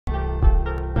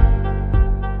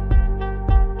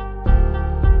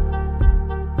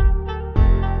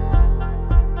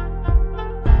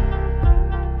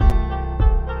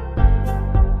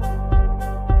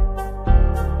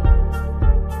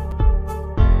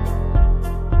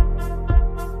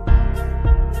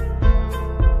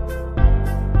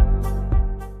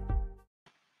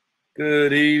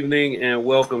Good evening and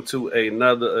welcome to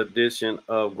another edition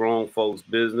of Grown Folks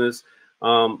Business.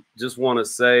 Just want to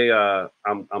say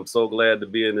I'm so glad to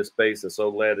be in this space and so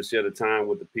glad to share the time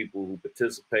with the people who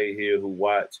participate here, who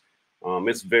watch.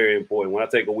 It's very important. When I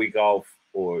take a week off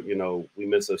or we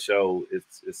miss a show,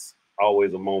 it's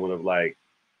always a moment of like,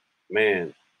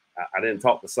 man, I didn't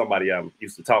talk to somebody I'm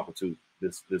used to talking to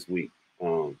this week.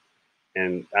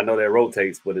 And I know that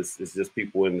rotates, but it's just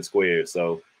people in the square.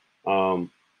 So.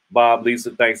 Bob,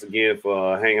 Lisa, thanks again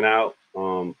for hanging out.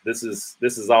 This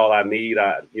is all I need.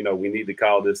 We need to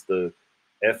call this the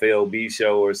FLB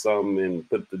show or something and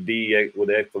put the D with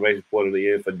the exclamation point at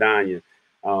the end for Danya.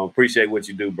 Appreciate what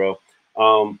you do, bro.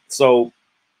 So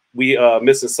we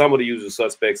missing some of the usual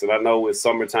suspects, and I know it's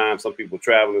summertime. Some people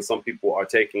traveling, some people are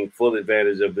taking full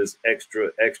advantage of this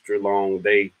extra long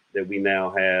day that we now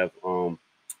have.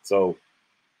 So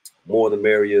more the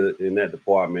merrier in that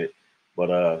department,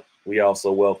 but we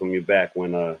also welcome you back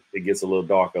when it gets a little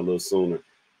darker a little sooner.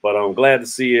 But I'm glad to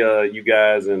see you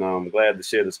guys, and I'm glad to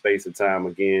share the space and time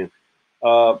again.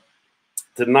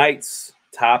 Tonight's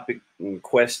topic and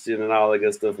question and all that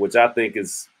good stuff, which I think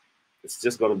it's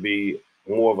just going to be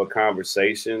more of a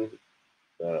conversation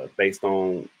based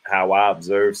on how I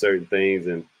observe certain things.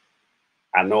 And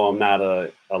I know I'm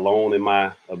not alone in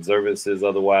my observances.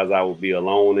 Otherwise, I would be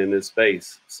alone in this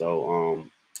space. So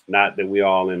not that we're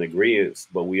all in agreement,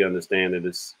 but we understand that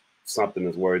it's something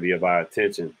that's worthy of our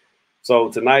attention. So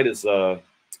tonight is the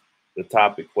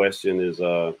topic question is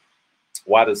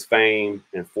why does fame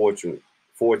and fortune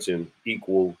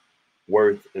equal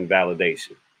worth and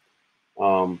validation?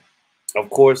 Of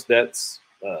course, that's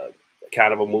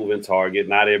kind of a moving target.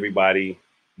 Not everybody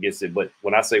gets it, but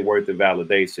when I say worth and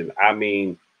validation, I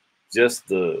mean just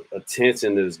the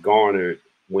attention that is garnered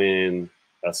when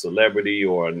a celebrity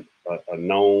or a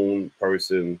known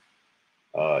person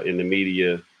in the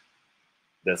media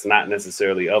that's not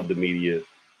necessarily of the media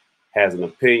has an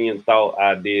opinion, thought,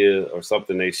 idea, or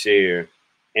something they share,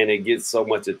 and it gets so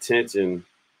much attention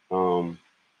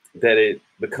that it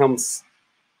becomes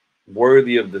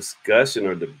worthy of discussion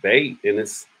or debate. And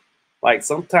it's like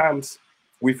sometimes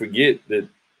we forget that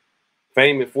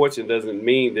fame and fortune doesn't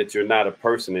mean that you're not a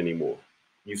person anymore.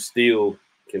 You still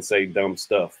can say dumb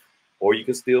stuff, or you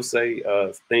can still say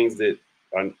things that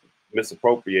are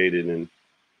misappropriated and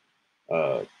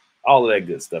all of that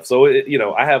good stuff. So,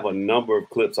 I have a number of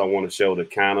clips I want to show to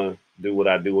kind of do what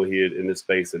I do here in this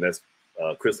space, and that's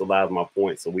crystallize my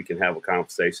point so we can have a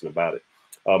conversation about it.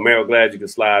 Meryl, glad you can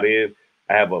slide in.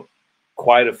 I have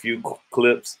quite a few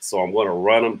clips, so I'm going to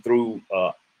run them through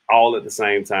all at the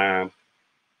same time.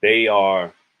 They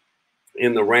are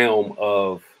in the realm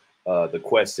of the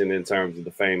question in terms of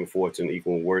the fame and fortune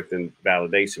equal worth and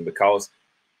validation, because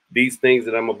these things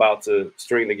that I'm about to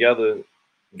string together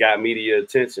got media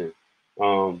attention.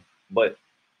 But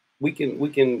we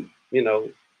can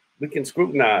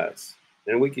scrutinize,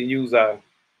 and we can use our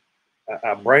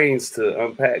brains to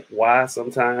unpack why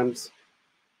sometimes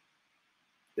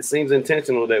it seems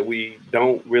intentional that we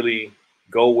don't really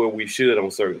go where we should on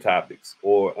certain topics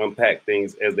or unpack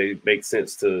things as they make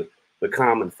sense to the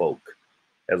common folk,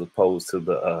 as opposed to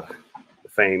the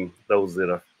fame, those that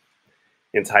are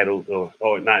entitled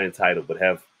or not entitled, but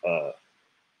have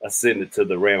ascended to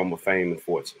the realm of fame and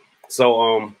fortune. So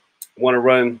I want to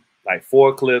run like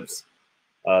 4 clips.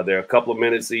 They're a couple of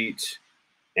minutes each.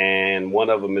 And one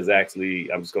of them is actually,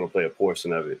 I'm just going to play a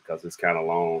portion of it because it's kind of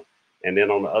long. And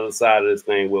then on the other side of this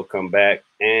thing, we'll come back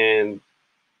and,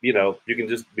 you can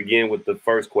just begin with the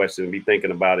first question and be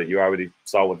thinking about it. You already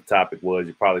saw what the topic was.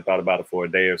 You probably thought about it for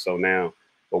a day or so now.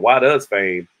 But why does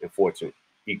fame and fortune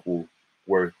equal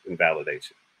worth and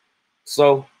validation?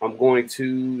 So I'm going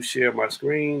to share my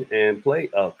screen and play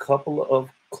a couple of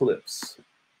clips,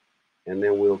 and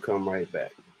then we'll come right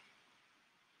back.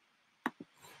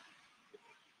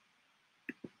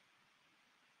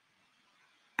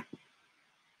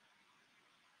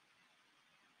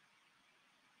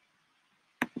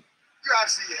 You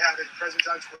obviously had a presence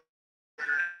on Twitter.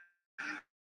 You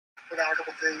put out a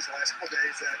couple things the last couple of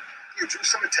days that drew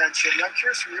some attention. I'm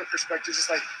curious from your perspective, just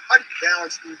like how do you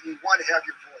balance? You want to have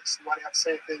your voice, you want to have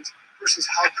say things, versus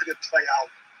how could it play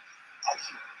out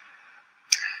here?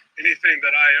 Anything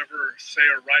that I ever say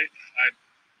or write, I'd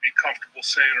be comfortable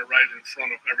saying or writing in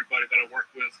front of everybody that I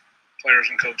work with, players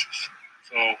and coaches.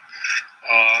 So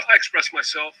I express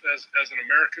myself as an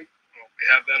American. We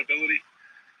have that ability.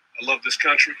 I love this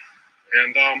country.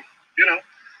 And,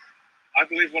 I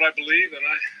believe what I believe, and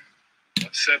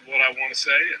I've said what I want to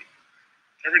say. And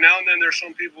every now and then there's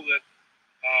some people that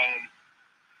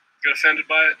get offended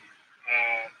by it.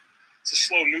 it's a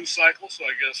slow news cycle. So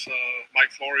I guess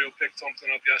Mike Florio picked something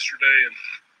up yesterday and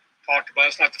talked about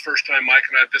it. It's not the first time Mike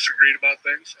and I have disagreed about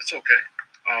things. That's okay.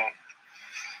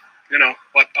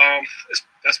 But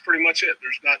that's pretty much it.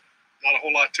 There's not a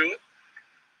whole lot to it.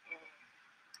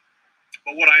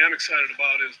 But what I am excited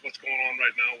about is what's going on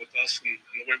right now with us and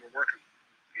the way we're working.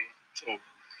 So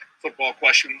football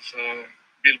questions,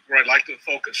 be where I'd like to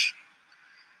focus.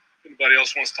 If anybody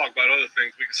else wants to talk about other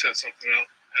things, we can set something out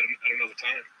at another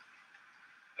time.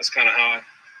 That's kind of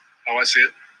how I see it.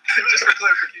 Just for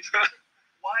clarification,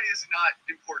 why is it not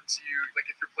important to you, like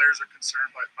if your players are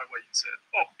concerned by what you said?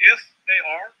 Oh, if they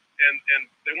are and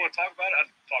they want to talk about it,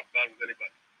 I'd talk about it with anybody.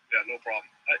 Yeah, no problem.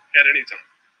 At any time.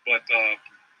 But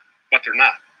they're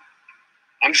not.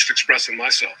 I'm just expressing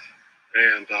myself.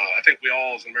 And I think we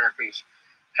all as Americans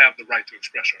have the right to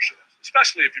express ourselves,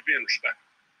 especially if you're being respectful.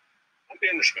 I'm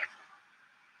being respectful.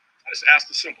 I just asked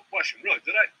a simple question. Really,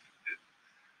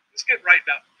 let's get right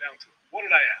down to it. What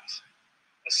did I ask?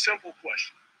 A simple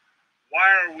question.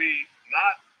 Why are we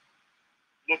not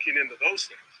looking into those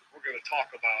things? We're going to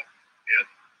talk about it.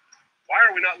 Why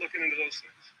are we not looking into those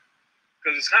things?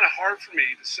 Because it's kind of hard for me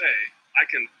to say I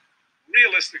can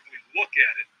realistically look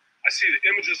at it. I see the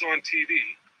images on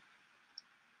TV.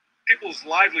 People's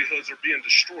livelihoods are being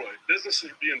destroyed.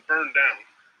 Businesses are being burned down.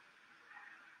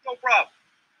 No problem.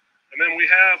 And then we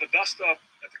have a dust-up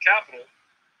at the Capitol.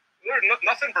 There's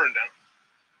nothing burned down.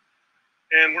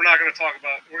 And we're not going to talk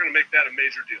about, we're going to make that a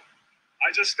major deal.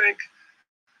 I just think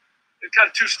it's kind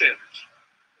of two standards.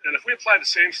 And if we apply the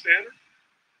same standard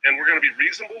and we're going to be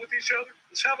reasonable with each other,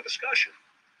 let's have a discussion.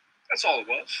 That's all it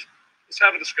was. Let's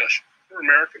have a discussion. We're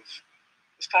Americans.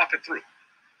 Let's talk it through.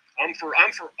 I'm for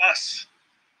us,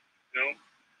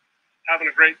 having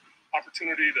a great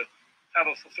opportunity to have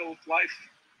a fulfilled life.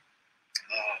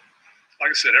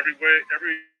 Like I said, every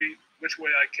which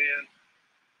way I can.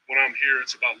 When I'm here,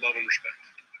 it's about love and respect.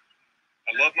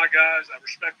 I love my guys. I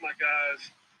respect my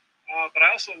guys. But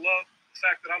I also love the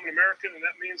fact that I'm an American, and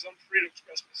that means I'm free to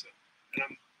express myself. And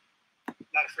I'm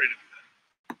not afraid to do that.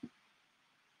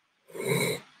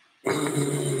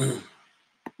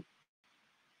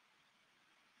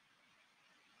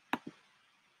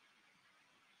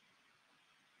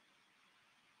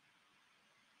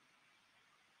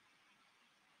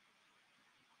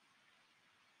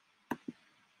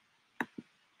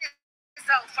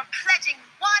 For pledging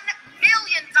 $1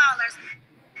 million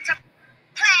to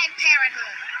Planned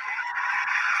Parenthood.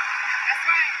 That's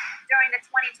right. During the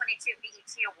 2022 BET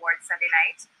Awards Sunday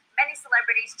night, many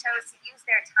celebrities chose to use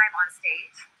their time on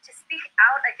stage to speak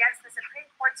out against the Supreme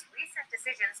Court's recent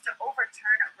decisions to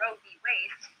overturn Roe v.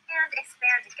 Wade and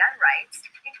expand gun rights,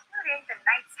 including the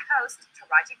night's host,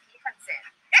 Taraji P. Henson.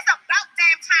 It's about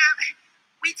damn time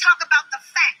we talk about the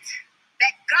fact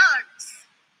that guns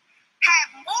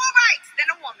have more rights than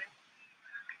a woman.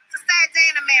 It's a sad day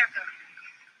in America.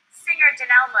 Singer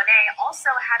Janelle Monáe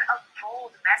also had a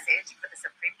bold message for the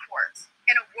Supreme Court.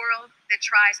 In a world that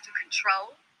tries to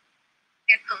control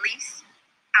and police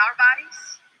our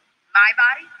bodies, my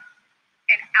body,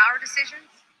 and our decisions,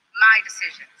 my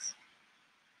decisions.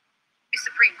 The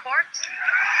Supreme Court.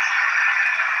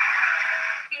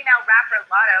 Female rapper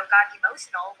Lotto got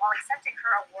emotional while accepting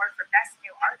her award for Best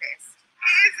New Artist.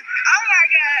 Oh my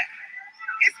God.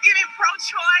 It's giving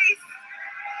pro-choice.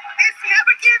 It's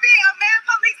never giving a man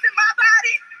policing my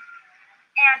body.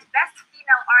 And Best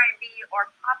Female R&B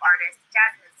or Pop Artist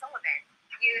Jasmine Sullivan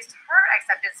used her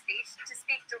acceptance speech to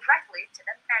speak directly to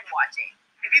the men watching.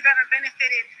 If you've ever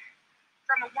benefited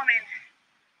from a woman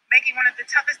making one of the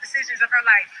toughest decisions of her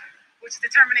life, which is to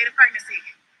terminate a pregnancy,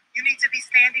 you need to be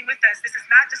standing with us. This is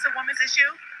not just a woman's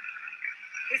issue.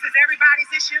 This is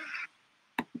everybody's issue.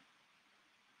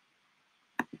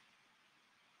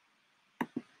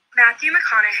 Matthew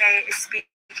McConaughey is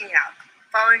speaking out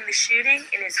following the shooting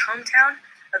in his hometown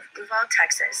of Uvalde,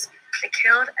 Texas, that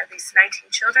killed at least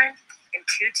 19 children and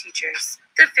 2 teachers.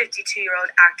 The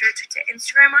 52-year-old actor took to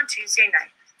Instagram on Tuesday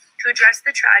night to address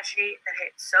the tragedy that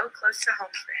hit so close to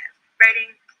home for him,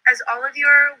 writing, "As all of you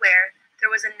are aware, there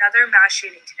was another mass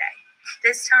shooting today,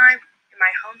 this time in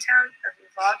my hometown of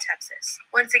Uvalde, Texas.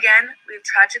 Once again, we have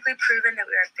tragically proven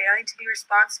that we are failing to be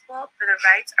responsible for the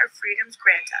rights our freedoms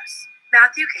grant us."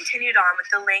 Matthew continued on with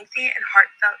the lengthy and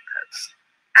heartfelt post,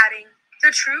 adding,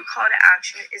 "The true call to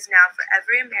action is now for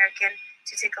every American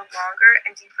to take a longer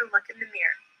and deeper look in the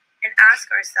mirror and ask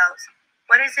ourselves,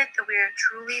 what is it that we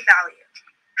truly value?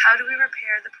 How do we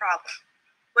repair the problem?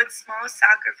 What small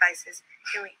sacrifices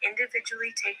can we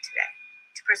individually take today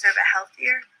to preserve a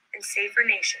healthier and safer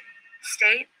nation,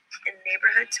 state, and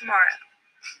neighborhood tomorrow?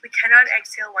 We cannot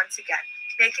exhale once again,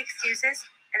 make excuses,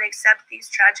 and accept these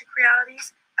tragic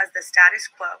realities as the status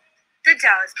quo. The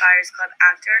Dallas Buyers Club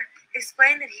actor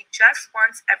explained that he just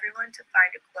wants everyone to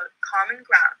find a, quote, common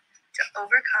ground to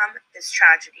overcome this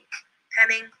tragedy,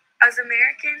 penning, as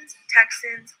Americans,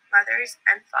 Texans, mothers,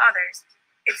 and fathers,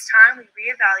 it's time we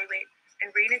reevaluate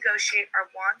and renegotiate our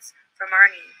wants from our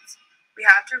needs. We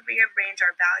have to rearrange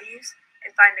our values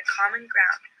and find a common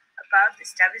ground above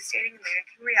this devastating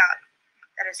American reality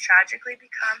that has tragically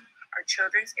become our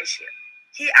children's issue.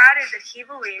 He added that he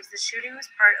believes the shooting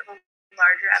was part of a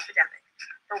larger epidemic,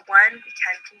 but one we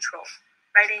can control,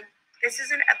 writing, "This is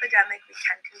an epidemic we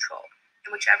can control,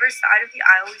 and whichever side of the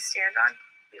aisle we stand on,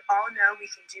 we all know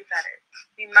we can do better.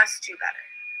 We must do better.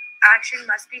 Action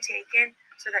must be taken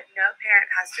so that no parent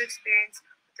has to experience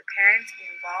what the parents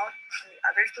involved and the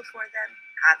others before them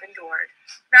have endured."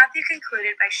 Matthew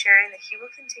concluded by sharing that he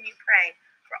will continue praying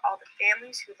for all the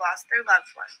families who lost their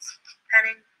loved ones,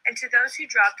 penning, "And to those who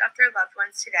dropped off their loved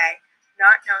ones today,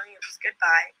 not knowing it was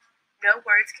goodbye, no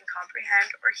words can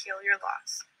comprehend or heal your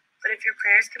loss. But if your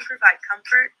prayers can provide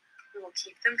comfort, we will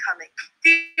keep them coming."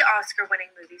 The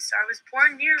Oscar-winning movie star was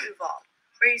born near Uvalde,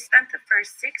 where he spent the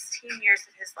first 16 years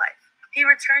of his life. He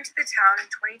returned to the town in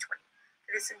 2020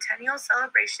 for the centennial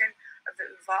celebration of the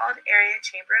Uvalde Area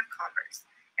Chamber of Commerce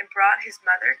and brought his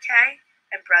mother, Kay,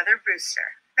 and brother,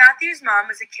 Brewster. Matthew's mom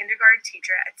was a kindergarten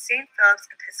teacher at St. Philip's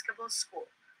Episcopal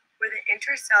School, where the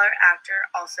Interstellar actor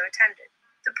also attended.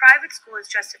 The private school is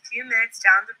just a few minutes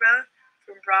down the road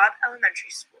from Robb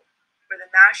Elementary School, where the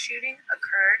mass shooting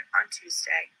occurred on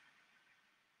Tuesday.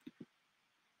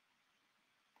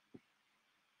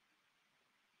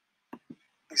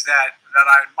 Things that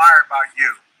I admire about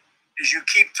you is you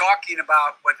keep talking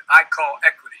about what I call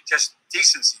equity, just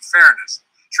decency, fairness,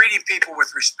 treating people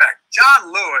with respect.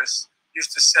 John Lewis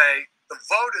used to say, the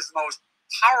vote is the most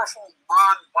powerful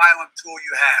non-violent tool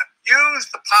you have. Use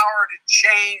the power to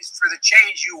change for the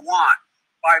change you want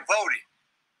by voting.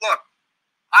 Look,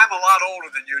 I'm a lot older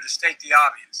than you, to state the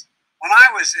obvious. When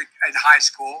I was in high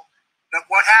school,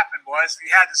 what happened was we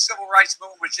had the civil rights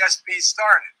movement was just being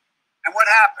started. And what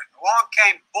happened? Along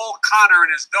came Bull Connor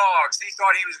and his dogs. He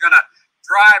thought he was going to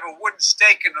drive a wooden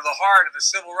stake into the heart of the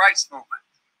civil rights movement.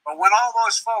 But when all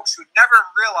those folks who never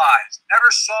realized,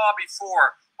 never saw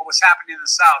before what was happening in the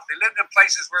South, they lived in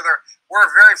places where there were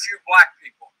very few black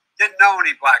people, didn't know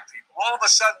any black people. All of a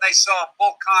sudden they saw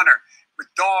Bull Connor with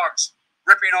dogs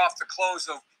ripping off the clothes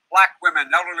of black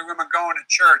women, elderly women going to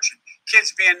church, and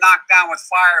kids being knocked down with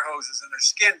fire hoses and their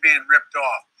skin being ripped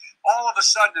off. All of a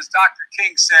sudden, as Dr.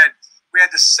 King said, we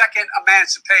had the second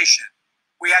emancipation.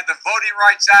 We had the Voting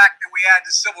Rights Act and we had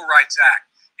the Civil Rights Act.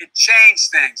 It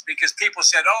changed things because people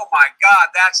said, oh my God,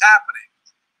 that's happening.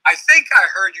 I think I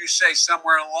heard you say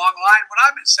somewhere along the line what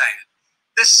I've been saying.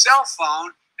 This cell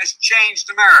phone has changed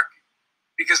America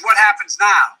because what happens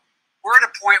now? We're at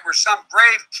a point where some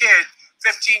brave kid,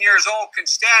 15 years old, can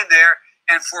stand there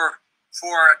and for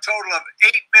a total of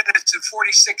 8 minutes and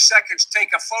 46 seconds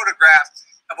take a photograph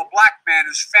of a black man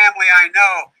whose family I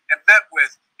know and met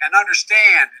with and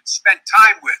understand and spent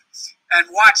time with and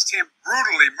watched him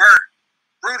brutally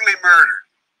murdered.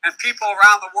 And people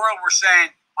around the world were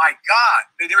saying, my God,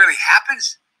 it really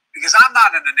happens? Because I'm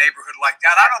not in a neighborhood like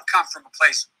that. I don't come from a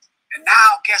place. And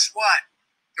now, guess what?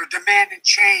 They're demanding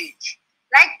change.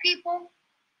 Black people,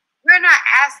 we're not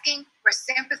asking for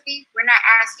sympathy. We're not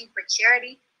asking for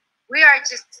charity. We are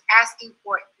just asking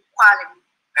for equality.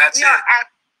 That's we are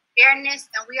asking fairness,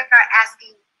 and we are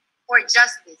asking for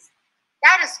justice.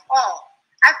 That is all.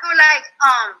 I feel like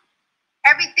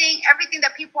everything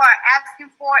that people are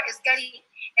asking for is getting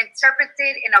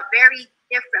interpreted in a very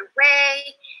different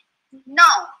way.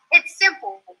 No, it's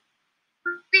simple.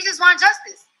 We just want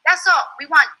justice. That's all. We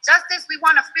want justice. We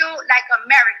want to feel like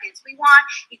Americans. We want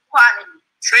equality.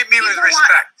 Treat me with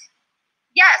respect.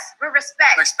 Yes, with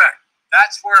respect. Respect.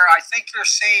 That's where I think you're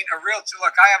seeing a real.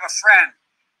 Look, I have a friend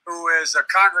who is a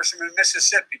congressman in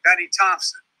Mississippi, Benny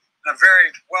Thompson, and a very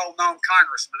well-known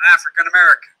congressman, African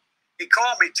American. He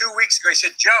called me 2 weeks ago. He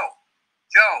said, Joe,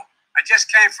 I just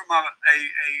came from a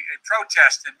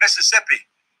protest in Mississippi.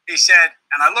 He said,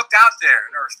 and I looked out there,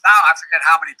 and there was I forget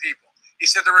how many people. He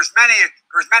said there was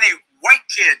many white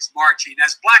kids marching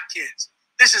as black kids.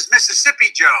 This is Mississippi,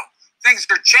 Joe. Things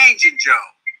are changing, Joe.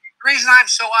 The reason I'm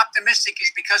so optimistic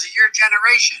is because of your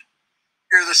generation.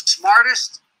 You're the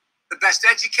smartest, the best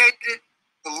educated,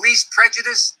 the least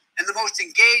prejudiced, and the most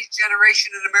engaged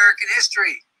generation in American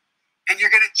history. And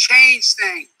you're going to change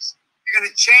things. You're going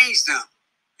to change them.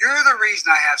 You're the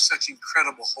reason I have such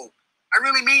incredible hope. I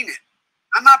really mean it.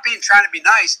 I'm not trying to be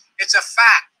nice. It's a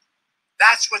fact.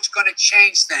 That's what's going to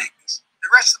change things. The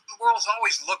rest of the world's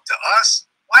always looked to us.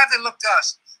 Why have they looked to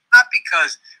us? Not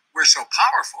because we're so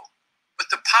powerful, but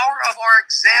the power of our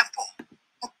example.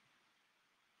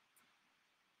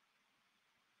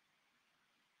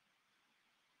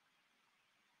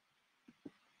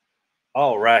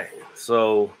 All right.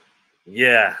 So,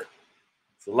 yeah,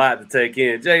 it's a lot to take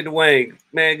in. Jay Dwayne,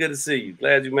 man, good to see you.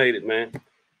 Glad you made it, man.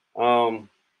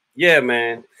 Yeah,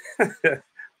 man. I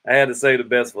had to say the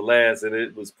best for last, and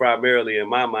it was primarily in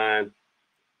my mind,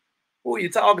 who are you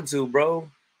talking to, bro?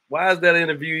 Why is that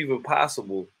interview even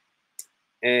possible?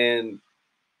 And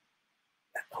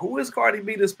who is Cardi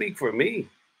B to speak for me?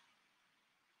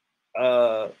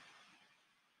 Yeah,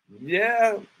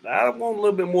 I want a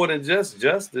little bit more than just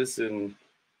justice and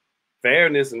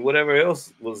fairness and whatever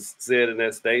else was said in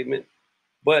that statement.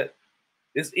 But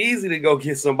it's easy to go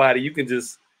get somebody you can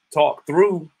just talk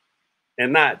through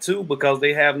and not to, because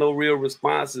they have no real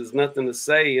responses, nothing to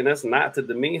say. And that's not to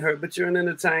demean her, but you're an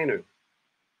entertainer.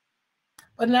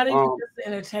 But not even just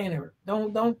an entertainer.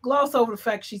 Don't gloss over the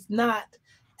fact she's not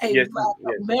a Black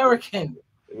American.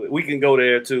 We can go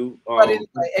there too. But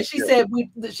anyway, and she said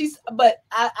but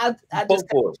I just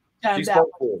spoke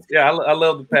for it. Yeah, I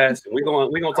love the passion. We're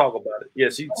gonna talk about it. Yeah,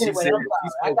 she said she spoke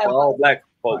for all Black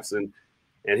folks, and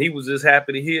he was just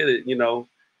happy to hear that, you know.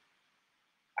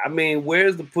 I mean,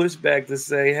 where's the pushback to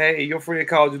say, hey, your friend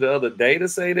called you the other day to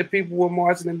say that people were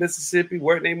marching in Mississippi?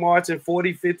 Weren't they marching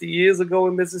 40, 50 years ago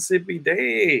in Mississippi?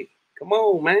 Dang, come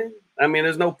on, man. I mean,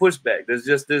 there's no pushback. There's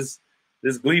just this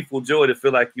gleeful joy to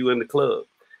feel like you in the club.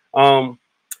 The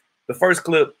first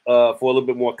clip, for a little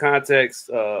bit more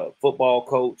context, football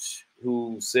coach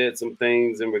who said some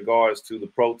things in regards to the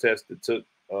protest that took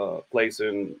place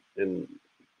in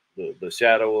the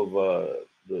shadow of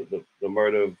the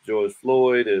murder of George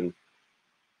Floyd, and,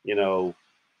 you know,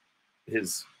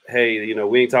 hey, you know,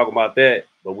 we ain't talking about that,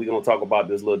 but we're gonna talk about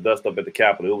this little dust up at the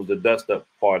Capitol. It was the dust up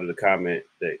part of the comment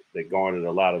that garnered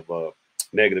a lot of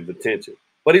negative attention.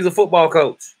 But he's a football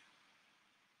coach.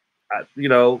 You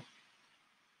know,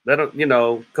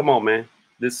 come on, man.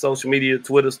 This social media,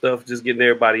 Twitter stuff, just getting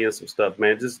everybody in some stuff,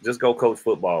 man. Just go coach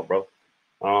football, bro.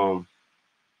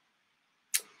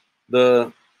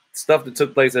 The stuff that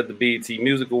took place at the BET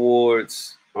Music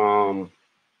Awards,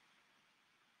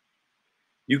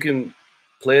 you can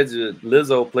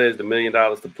Lizzo pledged $1 million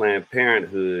to Planned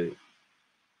Parenthood.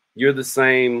 You're the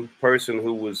same person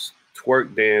who was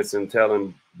twerk dancing,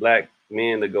 telling Black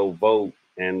men to go vote,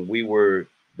 and we were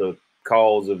the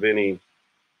cause of any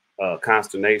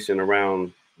consternation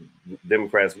around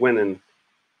Democrats winning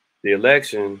the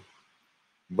election.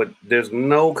 But there's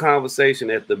no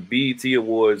conversation at the BET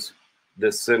Awards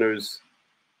that centers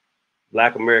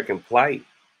Black American plight,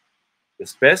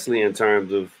 especially in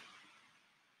terms of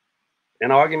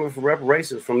an argument for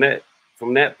reparations from that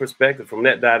perspective, from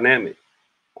that dynamic.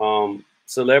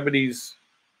 Celebrities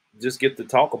just get to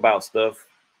talk about stuff,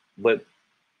 but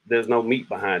there's no meat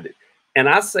behind it. And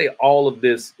I say all of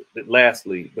this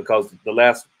lastly, because the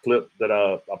last clip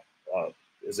that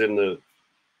is in the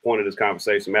point of this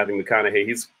conversation, Matthew McConaughey,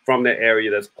 he's from that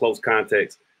area, that's close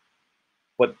context.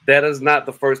 But that is not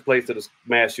the first place that a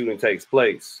mass shooting has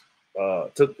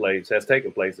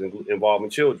taken place involving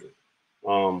children.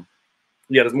 Yeah,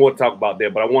 there's more to talk about there,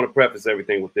 but I want to preface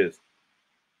everything with this.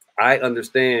 I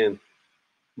understand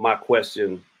my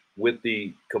question with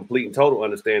the complete and total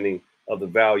understanding of the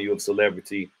value of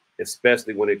celebrity,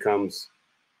 especially when it comes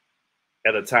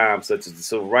at a time such as the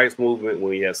Civil Rights Movement,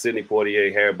 when you have Sidney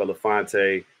Poitier, Harry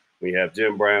Belafonte, when you have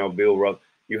Jim Brown, Bill Rupp.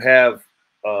 You have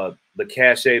the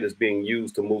cachet that's being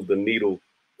used to move the needle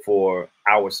for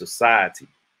our society.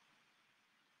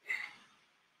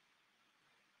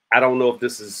 I don't know if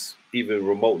this is even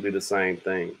remotely the same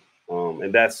thing.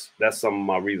 And that's some of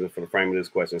my reason for the framing of this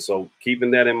question. So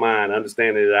keeping that in mind,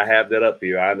 understanding that I have that up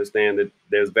here, I understand that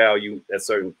there's value at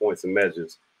certain points and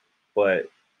measures, but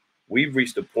we've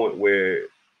reached a point where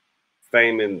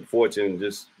fame and fortune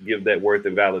just give that worth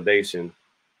and validation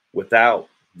without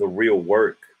the real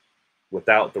work,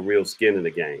 without the real skin in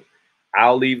the game.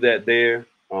 I'll leave that there.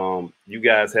 You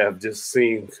guys have just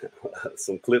seen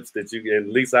some clips that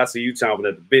and Lisa, I see you chomping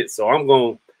at the bit. So I'm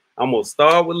gonna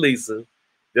start with Lisa.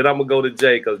 Then I'm gonna go to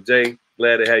Jay, because Jay,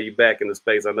 glad to have you back in the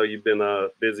space. I know you've been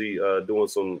busy doing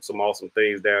some awesome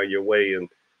things down your way, and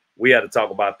we had to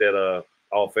talk about that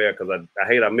off air, because I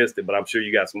hate I missed it, but I'm sure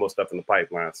you got some more stuff in the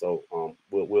pipeline. So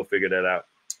we'll figure that out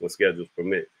when schedules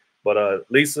permit. But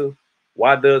Lisa,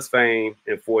 why does fame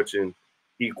and fortune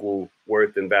equal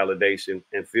worth and validation?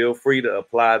 And feel free to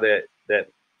apply that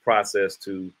process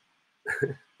to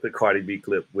the Cardi B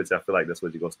clip, which I feel like that's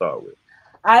what you're gonna start with.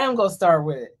 I am going to start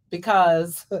with it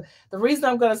because the reason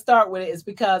I'm going to start with it is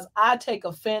because I take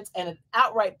offense and it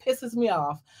outright pisses me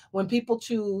off when people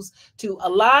choose to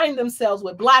align themselves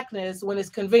with blackness when it's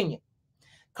convenient.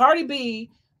 Cardi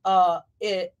B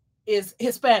it is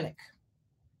Hispanic.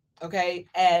 Okay.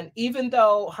 And even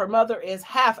though her mother is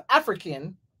half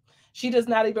African, she does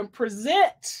not even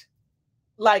present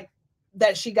like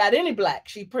that she got any black.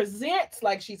 She presents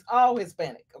like she's all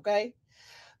Hispanic. Okay.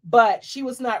 But she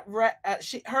was not,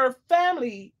 her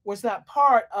family was not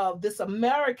part of this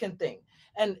American thing.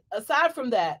 And aside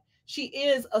from that, she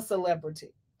is a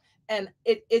celebrity. And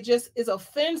it just is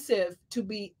offensive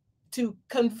to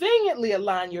conveniently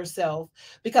align yourself,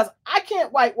 because I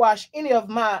can't whitewash any of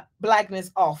my blackness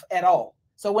off at all.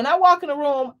 So when I walk in a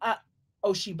room,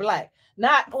 oh, she black.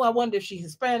 Not, oh, I wonder if she's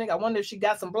Hispanic. I wonder if she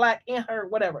got some black in her,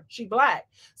 whatever. She black.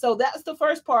 So that's the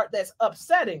first part that's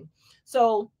upsetting.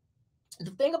 So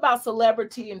the thing about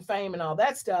celebrity and fame and all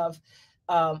that stuff,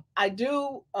 I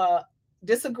do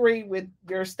disagree with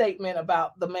your statement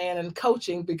about the man and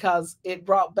coaching, because it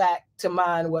brought back to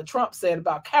mind what Trump said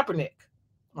about Kaepernick,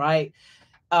 right?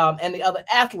 And the other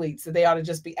athletes, that they ought to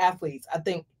just be athletes. I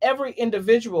think every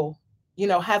individual,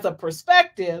 has a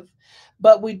perspective,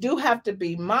 but we do have to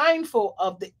be mindful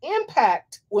of the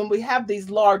impact when we have these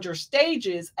larger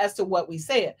stages as to what we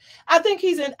said. I think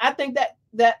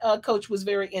that coach was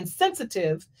very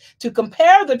insensitive to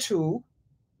compare the two,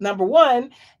 number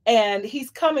one, and he's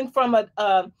coming from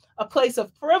a place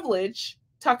of privilege,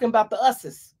 talking about the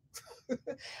us's.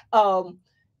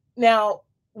 Now,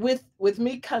 with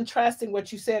me contrasting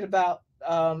what you said about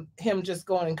him just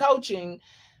going and coaching,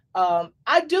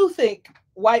 I do think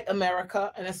white America,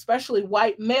 and especially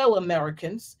white male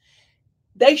Americans,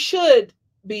 they should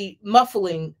be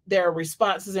muffling their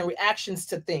responses and reactions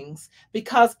to things,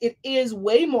 because it is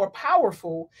way more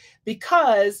powerful,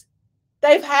 because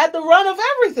they've had the run of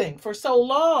everything for so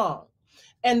long.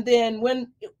 And then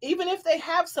even if they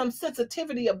have some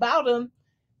sensitivity about them,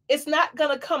 it's not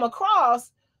going to come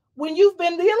across when you've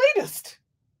been the elitist.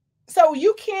 So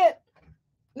we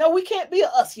can't be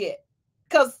us yet,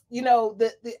 because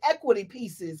the equity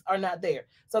pieces are not there.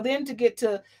 So then, to get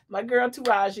to my girl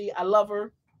Taraji, I love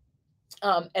her,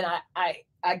 and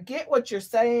I get what you're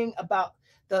saying about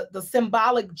the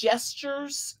symbolic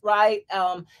gestures, right?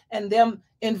 And them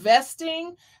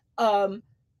investing.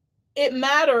 It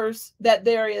matters that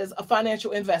there is a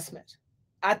financial investment.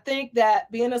 I think that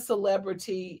being a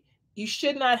celebrity, you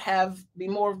should not be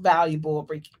more valuable,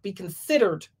 or be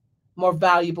considered more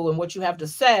valuable, and what you have to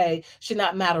say should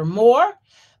not matter more.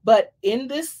 But in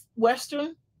this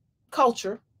Western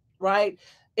culture, right,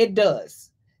 it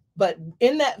does. But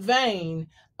in that vein,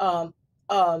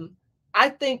 I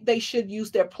think they should use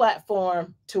their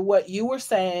platform to what you were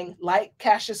saying, like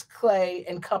Cassius Clay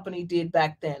and company did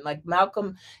back then, like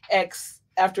Malcolm X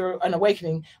after an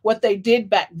awakening, what they did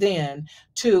back then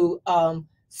to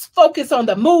focus on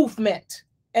the movement.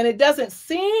 And it doesn't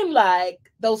seem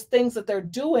like those things that they're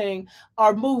doing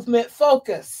are movement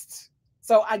focused.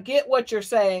 So I get what you're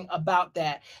saying about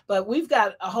that, but we've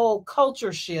got a whole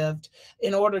culture shift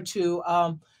in order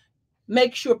to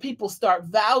make sure people start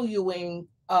valuing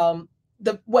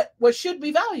what should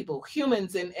be valuable,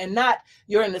 humans, and not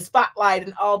you're in the spotlight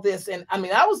and all this. And I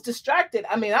mean, I was distracted.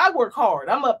 I mean, I work hard.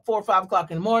 I'm up 4 or 5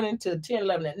 o'clock in the morning to 10,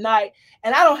 11 at night,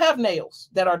 and I don't have nails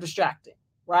that are distracting,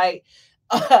 right?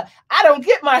 I don't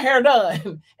get my hair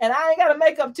done, and I ain't got a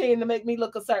makeup team to make me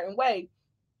look a certain way.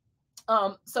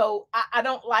 So I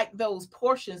don't like those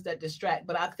portions that distract,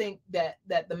 but I think that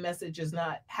the message is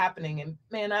not happening. And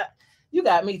man, you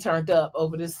got me turned up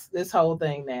over this whole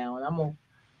thing now, and I'm gonna.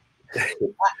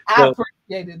 I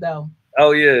appreciate it though.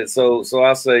 Oh yeah, so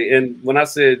I say, and when I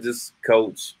said just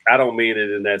coach, I don't mean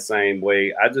it in that same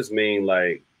way. I just mean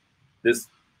like this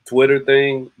Twitter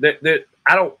thing. That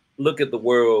I don't look at the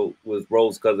world with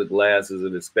rose-colored glasses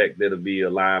and expect there to be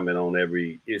alignment on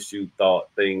every issue, thought,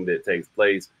 thing that takes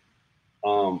place.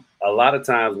 A lot of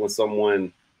times when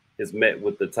someone is met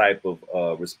with the type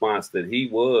of response that he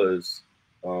was,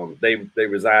 they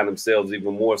resign themselves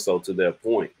even more so to their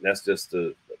point. That's just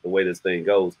the way this thing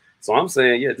goes. So I'm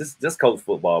saying, yeah, just coach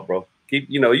football, bro. It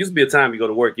used to be a time you go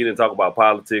to work, you didn't talk about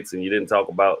politics and you didn't talk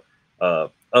about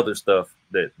other stuff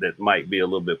that might be a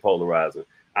little bit polarizing.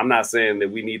 I'm not saying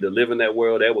that we need to live in that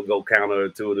world. That would go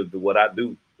counterintuitive to what I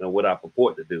do and what I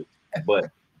purport to do. But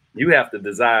you have to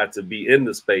desire to be in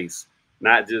the space,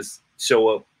 not just show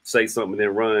up, say something,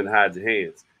 then run, hide your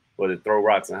hands, or to throw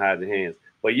rocks and hide your hands.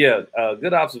 But yeah,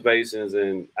 good observations.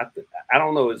 And I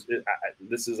don't know.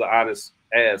 This is an honest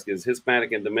ask. Is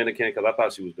Hispanic and Dominican? Because I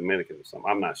thought she was Dominican or something.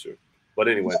 I'm not sure. But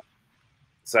anyway,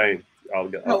 same.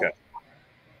 Okay.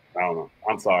 I don't know.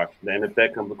 I'm sorry. And if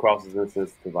that comes across as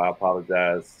insensitive, I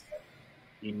apologize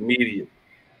immediately.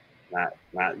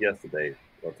 Not yesterday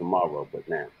or tomorrow, but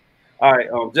now. All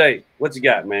right, Jay, what you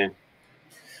got, man?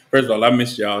 First of all, I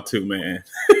missed y'all too, man.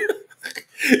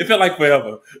 It felt like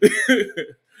forever.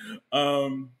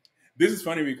 This is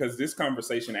funny because this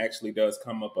conversation actually does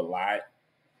come up a lot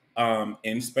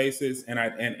in spaces,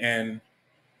 and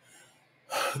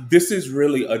this is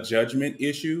really a judgment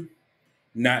issue,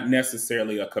 not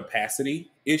necessarily a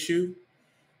capacity issue.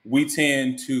 We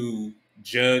tend to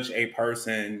judge a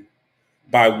person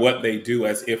by what they do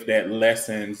as if that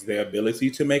lessens their ability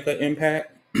to make an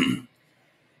impact.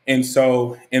 And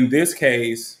so in this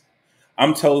case,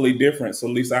 I'm totally different. So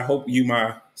Lisa, I hope you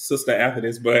my sister after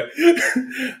this, but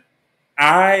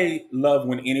I love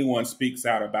when anyone speaks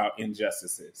out about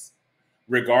injustices,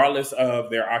 regardless of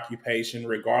their occupation,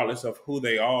 regardless of who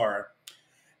they are.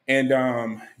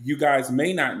 And you guys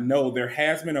may not know, there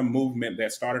has been a movement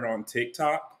that started on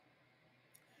TikTok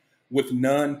with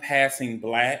non-passing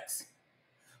Blacks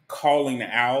calling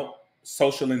out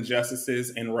social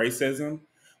injustices and racism,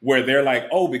 where they're like,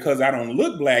 oh, because I don't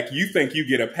look Black, you think you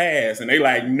get a pass. And they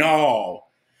like, no.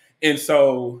 And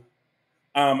so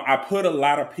I put a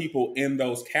lot of people in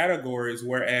those categories,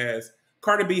 whereas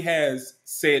Cardi B has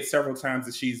said several times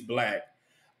that she's Black.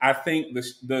 I think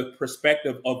the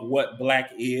perspective of what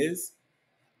Black is,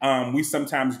 we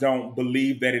sometimes don't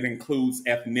believe that it includes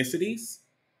ethnicities,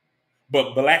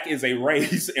 but Black is a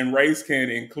race, and race can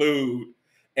include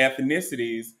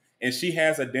ethnicities, and she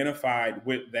has identified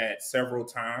with that several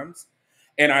times.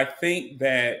 And I think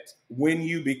that when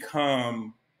you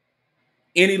become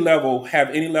have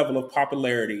any level of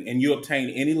popularity and you obtain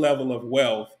any level of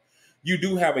wealth, you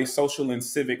do have a social and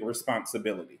civic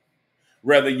responsibility.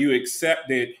 Whether you accept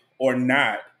it or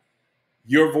not,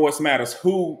 your voice matters.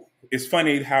 It's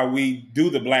funny how we do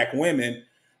the Black women,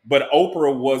 but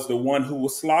Oprah was the one who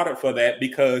was slaughtered for that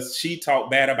because she talked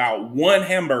bad about one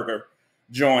hamburger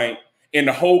joint and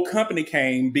the whole company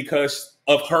came because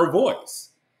of her voice.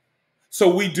 So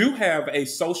we do have a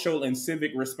social and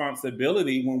civic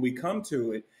responsibility when we come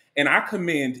to it. And I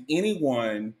commend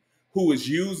anyone who is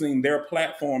using their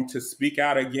platform to speak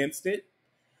out against it.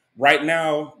 Right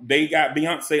now, they got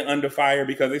Beyonce under fire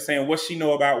because they're saying what she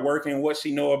know about working, what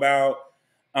she know about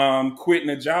quitting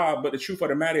a job. But the truth of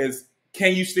the matter is,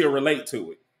 can you still relate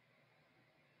to it?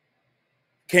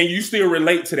 Can you still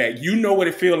relate to that? You know what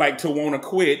it feels like to want to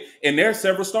quit. And there are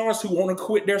several stars who want to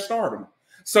quit their stardom.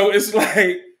 So it's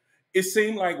like, it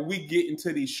seemed like we get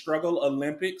into these struggle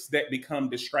Olympics that become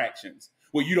distractions.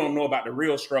 Well, you don't know about the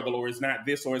real struggle, or it's not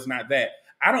this, or it's not that.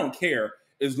 I don't care.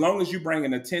 As long as you bring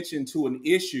an attention to an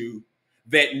issue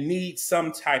that needs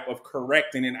some type of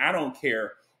correcting, and I don't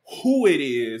care who it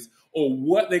is or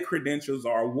what their credentials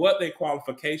are, what their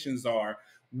qualifications are,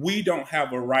 we don't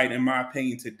have a right, in my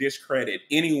opinion, to discredit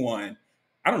anyone.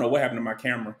 I don't know what happened to my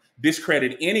camera.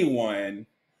 Discredit anyone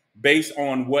based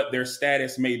on what their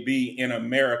status may be in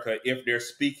America if they're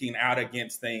speaking out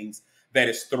against things that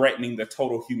is threatening the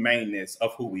total humaneness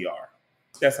of who we are.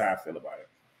 That's how I feel about it.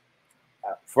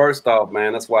 First off,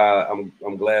 man, that's why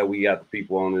I'm glad we got the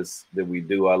people on this that we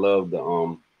do. I love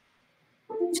the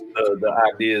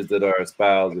ideas that are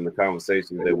espoused in the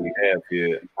conversations that we have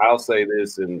here. I'll say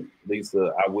this, and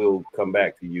Lisa, I will come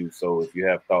back to you. So if you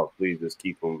have thoughts, please just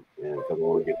keep them, and because I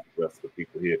want to get the rest of the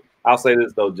people here. I'll say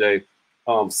this though, Jay.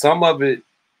 Some of it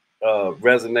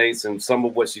resonates, and some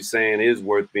of what she's saying is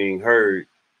worth being heard.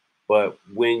 But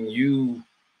when you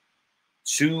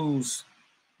choose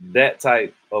that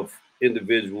type of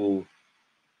individual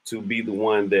to be the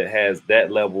one that has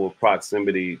that level of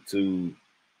proximity to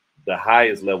the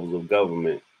highest levels of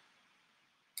government,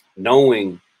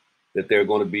 knowing that there are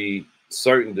going to be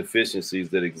certain deficiencies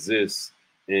that exist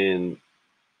in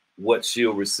what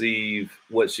she'll receive,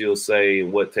 what she'll say,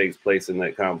 and what takes place in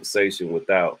that conversation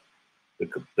without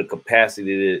the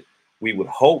capacity that we would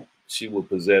hope she would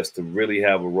possess to really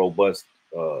have a robust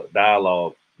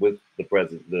dialogue with the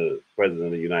president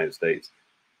of the United States.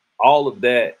 All of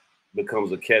that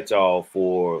becomes a catch-all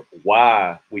for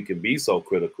why we can be so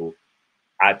critical.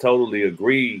 I totally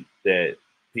agree that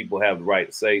people have the right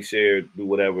to say, share, do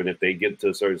whatever, and if they get to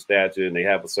a certain stature and they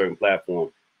have a certain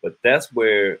platform. But that's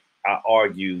where I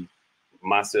argue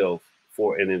myself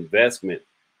for an investment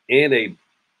in a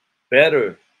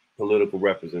better political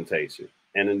representation,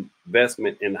 an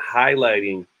investment in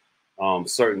highlighting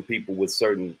certain people with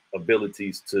certain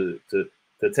abilities to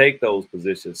take those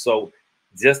positions. So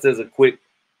just as a quick,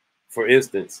 for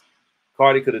instance,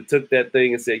 Cardi could have took that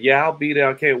thing and said, yeah, I'll be there.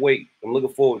 I can't wait. I'm looking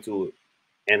forward to it.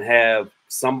 And have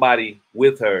somebody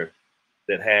with her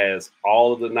that has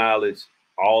all of the knowledge,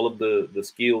 all of the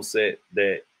skill set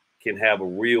that can have a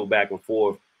real back and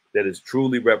forth that is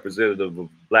truly representative of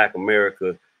Black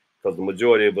America, because the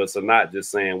majority of us are not just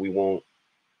saying we want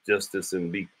justice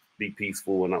and be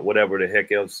peaceful and whatever the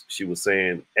heck else she was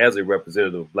saying as a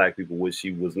representative of Black people, which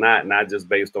she was not just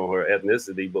based on her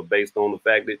ethnicity, but based on the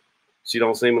fact that she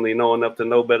don't seemingly know enough to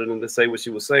know better than to say what she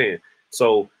was saying.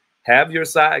 So have your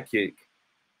sidekick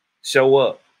show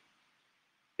up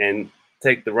and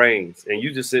take the reins, and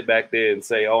you just sit back there and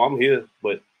say, oh, I'm here,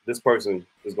 but this person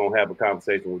is going to have a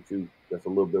conversation with you that's a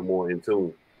little bit more in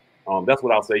tune. That's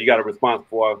what I'll say. You got a response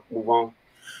before I move on?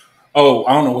 Oh,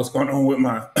 I don't know what's going on with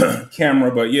my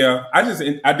camera, but yeah,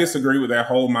 I disagree with that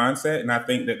whole mindset. And I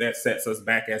think that sets us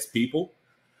back as people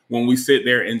when we sit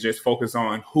there and just focus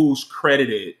on who's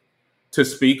credited to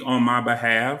speak on my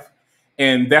behalf.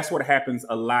 And that's what happens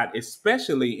a lot,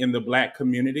 especially in the Black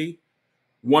community.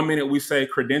 One minute we say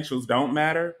credentials don't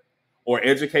matter or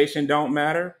education don't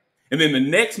matter. And then the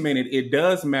next minute it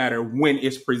does matter when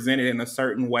it's presented in a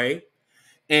certain way.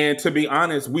 And to be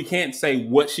honest, we can't say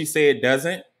what she said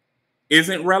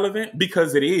isn't relevant,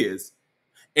 because it is.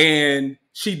 And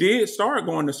she did start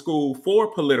going to school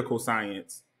for political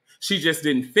science. She just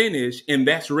didn't finish, and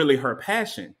that's really her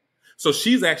passion. So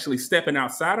she's actually stepping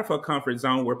outside of her comfort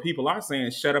zone where people are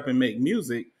saying, shut up and make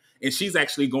music. And she's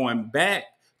actually going back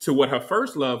to what her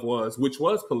first love was, which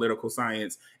was political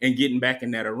science, and getting back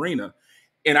in that arena.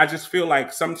 And I just feel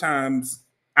like sometimes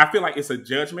it's a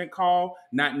judgment call,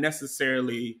 not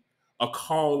necessarily a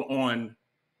call on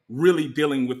really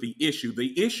dealing with the issue.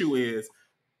 The issue is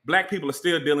Black people are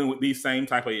still dealing with these same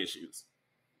type of issues.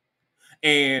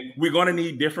 And we're going to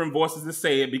need different voices to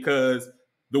say it, because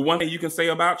the one thing you can say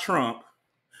about Trump,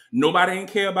 nobody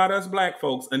didn't care about us Black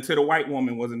folks until the white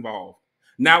woman was involved.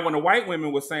 Now, when the white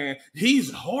women were saying,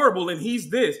 he's horrible and he's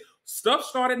this, stuff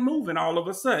started moving all of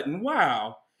a sudden.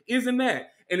 Wow, isn't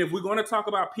that? And if we're going to talk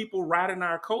about people riding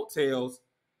our coattails,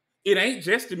 it ain't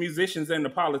just the musicians and the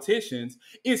politicians.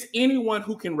 It's anyone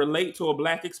who can relate to a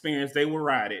Black experience, they will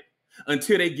ride it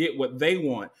until they get what they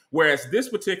want. Whereas this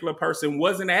particular person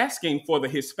wasn't asking for the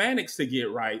Hispanics to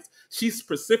get rights. She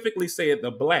specifically said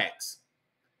the Blacks.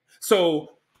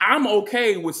 So I'm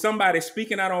okay with somebody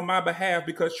speaking out on my behalf,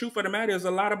 because truth of the matter is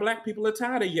a lot of Black people are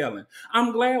tired of yelling.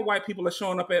 I'm glad white people are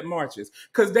showing up at marches,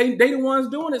 because they the ones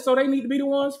doing it, so they need to be the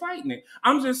ones fighting it.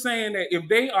 I'm just saying that if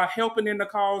they are helping in the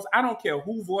cause, I don't care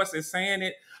who voice is saying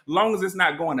it, long as it's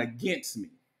not going against me.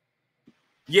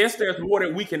 Yes, there's more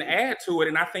that we can add to it,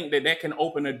 and I think that can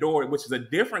open a door, which is a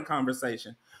different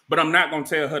conversation. But I'm not going to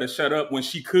tell her to shut up when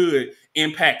she could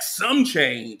impact some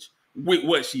change with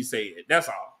what she said. That's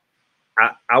all.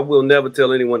 I will never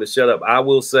tell anyone to shut up. I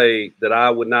will say that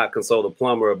I would not consult a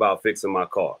plumber about fixing my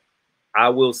car. I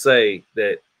will say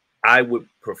that I would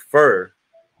prefer,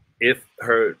 if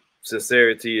her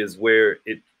sincerity is where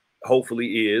it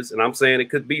hopefully is, and I'm saying it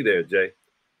could be there, Jay,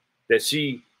 that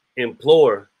she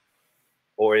employ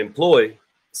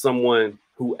someone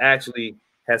who actually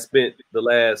has spent the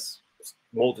last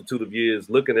multitude of years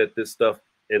looking at this stuff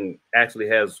and actually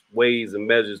has ways and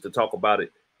measures to talk about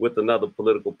it with another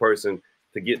political person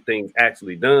to get things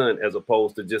actually done, as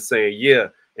opposed to just saying, yeah,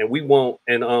 and we won't,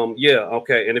 and yeah,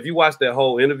 okay. And if you watch that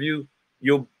whole interview,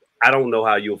 I don't know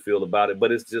how you'll feel about it,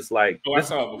 but it's just like, I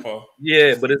saw it before.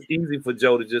 Yeah, but it's easy for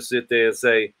Joe to just sit there and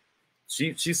say,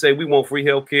 she say, we want free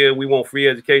healthcare, we want free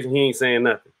education. He ain't saying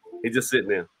nothing. He's just sitting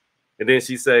there. And then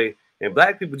she say, and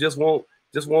Black people just want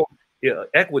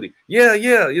equity. Yeah,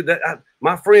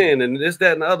 my friend, and this,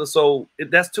 that, and the other. So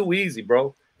that's too easy,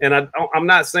 bro. And I'm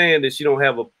not saying that she don't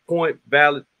have a point,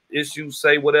 valid issue,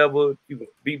 say whatever, you can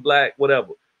be Black,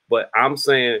 whatever. But I'm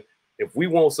saying, if we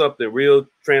want something real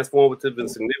transformative and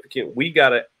significant, we got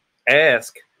to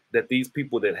ask that these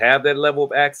people that have that level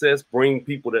of access bring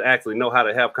people that actually know how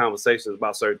to have conversations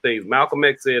about certain things. Malcolm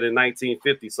X said in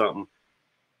 1950 something,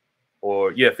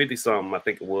 or 50 something, I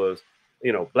think it was,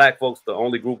 Black folks, the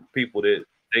only group of people that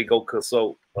they go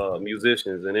consult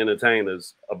musicians and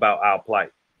entertainers about our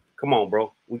plight. Come on,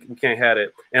 bro. We can't have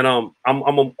that. And I'm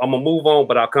gonna move on,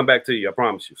 but I'll come back to you. I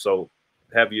promise you. So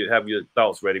have your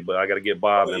thoughts ready, but I got to get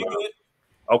Bob and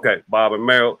okay, Bob and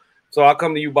Merrill. So I'll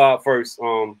come to you, Bob, first.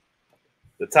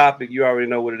 The topic, you already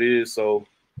know what it is. So,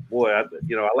 boy, I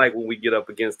like when we get up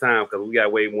against time, because we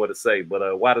got way more to say.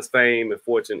 But why does fame and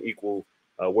fortune equal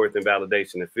worth and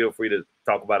validation? And feel free to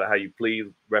talk about it how you please,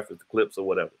 reference the clips or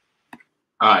whatever.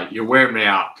 All right, you're wearing me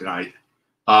out tonight.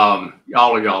 All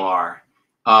of y'all are.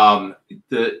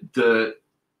 The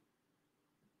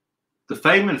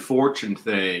fame and fortune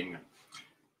thing.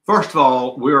 First of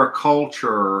all, we're a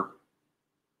culture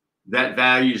that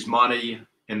values money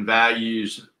and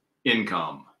values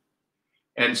income.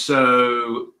 And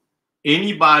so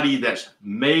anybody that's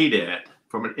made it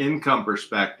from an income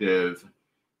perspective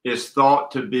is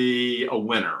thought to be a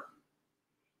winner.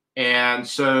 And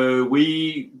so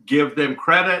we give them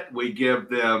credit, we give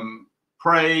them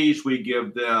praise, we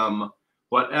give them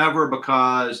whatever,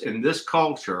 because in this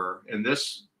culture, in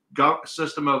this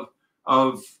system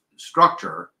of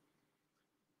structure,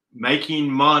 making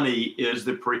money is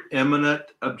the preeminent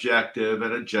objective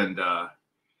and agenda.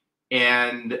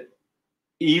 And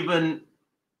even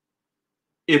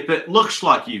if it looks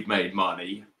like you've made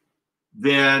money,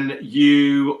 then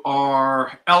you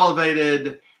are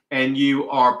elevated and you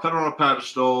are put on a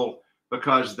pedestal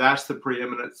because that's the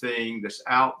preeminent thing that's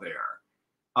out there.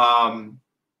 From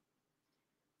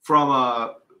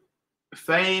a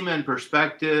fame and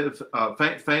perspective,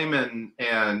 fame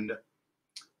and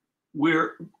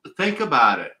think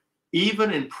about it.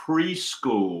 Even in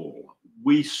preschool,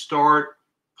 we start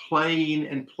playing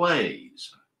in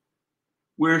plays.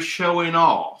 We're showing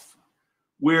off.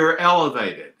 We're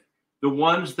elevated. The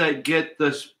ones that get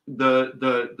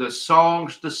the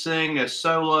songs to sing as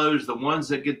solos, the ones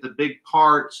that get the big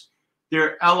parts,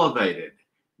 they're elevated.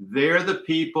 They're the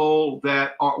people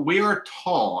that we are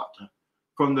taught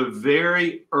from the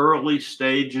very early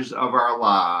stages of our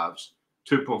lives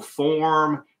to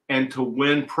perform and to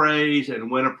win praise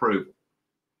and win approval.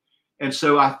 And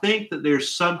so I think that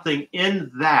there's something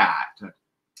in that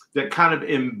that kind of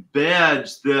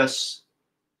embeds this,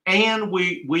 and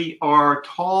we are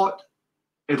taught,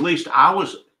 at least I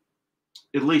was,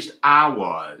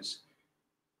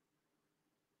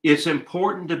 it's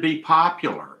important to be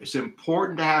popular. It's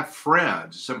important to have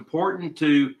friends. It's important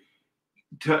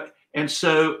and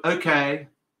so, okay.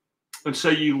 And so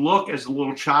you look as a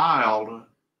little child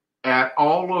at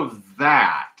all of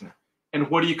that, and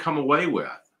what do you come away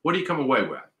with? What do you come away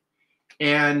with?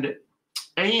 And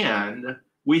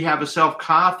we have a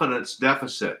self-confidence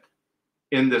deficit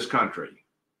in this country.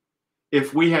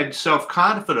 If we had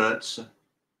self-confidence,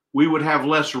 we would have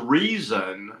less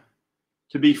reason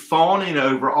to be fawning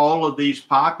over all of these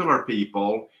popular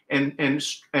people and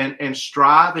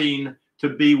striving to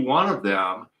be one of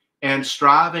them, and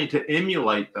striving to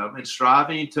emulate them, and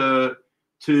striving to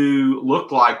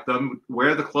look like them,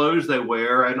 wear the clothes they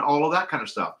wear, and all of that kind of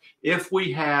stuff. If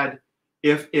we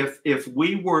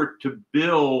were to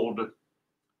build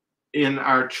in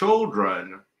our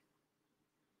children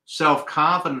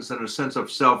self-confidence and a sense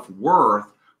of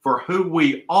self-worth for who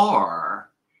we are,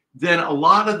 then a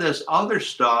lot of this other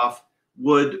stuff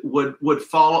would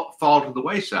fall to the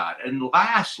wayside. And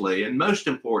lastly, and most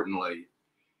importantly,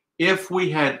 if we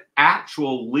had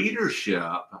actual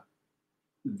leadership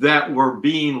that were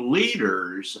being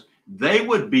leaders, they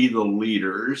would be the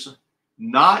leaders,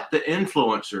 not the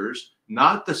influencers,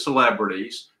 not the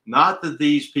celebrities, not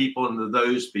these people and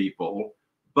those people,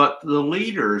 but the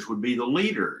leaders would be the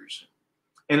leaders.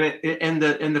 And in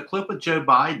the clip with Joe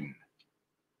Biden,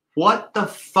 what the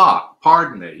fuck,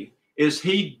 pardon me, is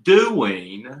he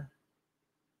doing?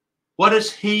 What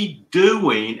is he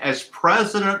doing as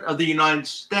president of the United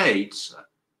States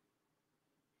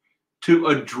to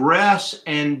address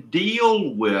and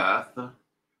deal with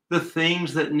the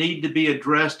things that need to be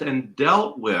addressed and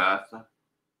dealt with,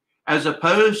 as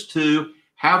opposed to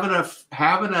having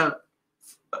a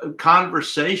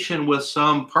conversation with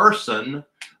some person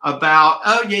about,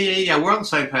 oh yeah, we're on the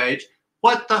same page.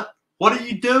 What are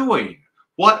you doing?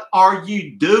 What are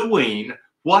you doing?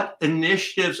 What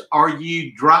initiatives are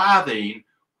you driving?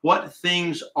 What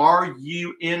things are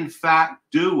you in fact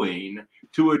doing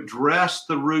to address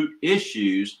the root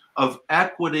issues of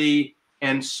equity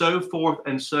and so forth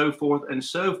and so forth and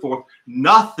so forth?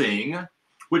 Nothing,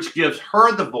 which gives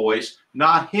her the voice,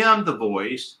 not him the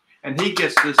voice, and he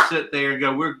gets to sit there and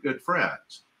go, we're good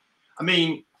friends. I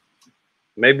mean,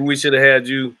 maybe we should have had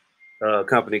you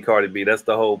company Cardi B. That's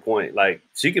the whole point. Like,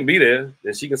 she can be there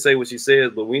and she can say what she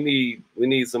says, but we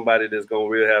need somebody that's gonna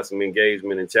really have some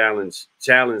engagement and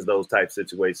challenge those type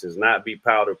situations, not be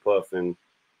powder puff. And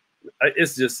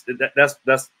it's just that's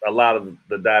a lot of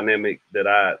the dynamic that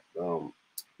I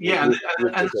and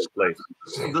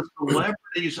the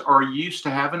celebrities are used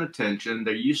to having attention.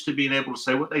 They're used to being able to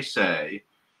say what they say.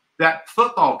 That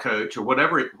football coach or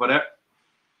whatever.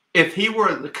 If he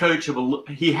were the coach of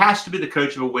he has to be the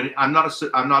coach of a winning. I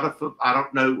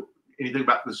don't know anything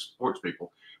about the sports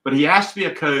people, but he has to be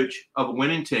a coach of a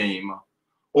winning team,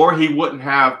 or he wouldn't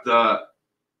have the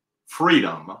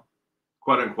freedom,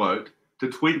 quote unquote, to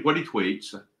tweet what he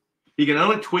tweets. He can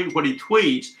only tweet what he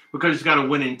tweets because he's got a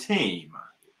winning team.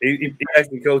 He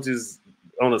actually coaches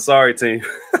on a sorry team.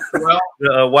 Well,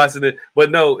 watching it,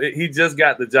 but no, he just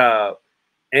got the job.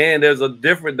 And there's a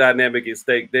different dynamic at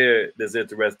stake there that's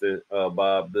interesting,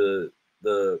 Bob. The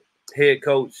head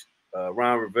coach,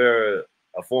 Ron Rivera,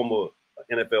 a former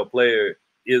NFL player,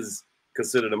 is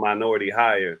considered a minority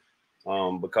hire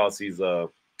because he's, I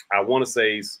want to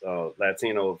say he's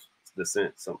Latino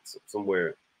descent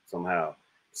somewhere, somehow.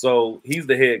 So he's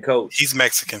the head coach. He's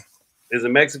Mexican. Is it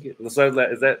Mexican? So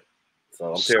is that?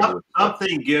 So I'm terrible.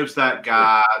 Something gives that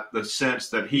guy the sense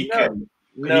that he can.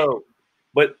 No,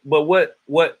 but what?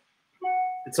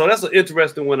 So that's an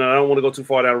interesting one. I don't want to go too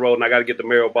far down the road, and I got to get to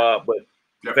Merrill Bob. But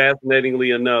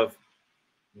fascinatingly enough,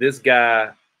 this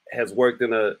guy has worked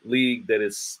in a league that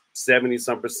is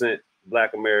 70-some%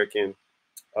 Black American.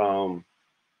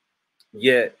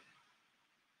 Yet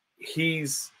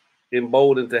he's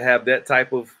emboldened to have that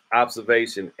type of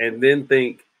observation, and then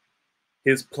think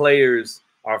his players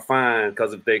are fine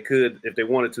because if they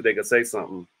wanted to, they could say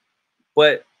something.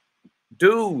 But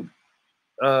dude,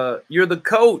 you're the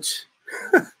coach.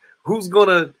 Who's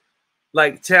gonna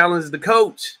like challenge the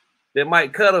coach that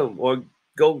might cut him or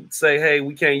go say, "Hey,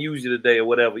 we can't use you today" or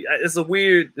whatever? It's a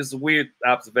weird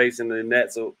observation, and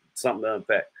that's something to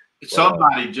unpack.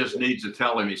 Somebody just needs to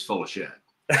tell him he's full of shit.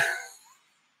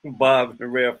 Bob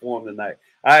in rare form tonight.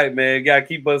 All right, man, gotta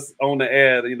keep us on the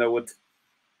air, with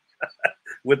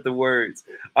with the words.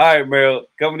 All right, Merrill,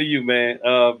 coming to you, man.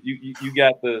 You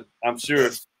got I'm sure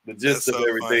the gist of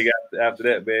everything after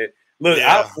that, man. Look,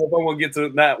 I don't know if I'm gonna get to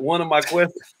not one of my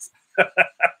questions.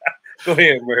 Go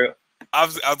ahead, Merrill. I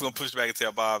was gonna push back and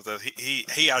tell Bob that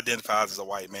he identifies as a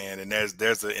white man, and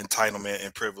there's an entitlement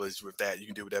and privilege with that. You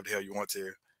can do whatever the hell you want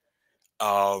to,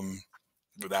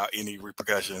 without any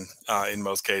repercussion in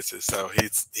most cases. So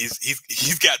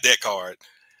he's got that card.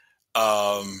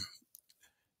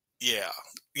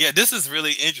 Yeah, this is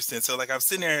really interesting. So like I'm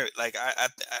sitting there, like I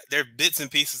there are bits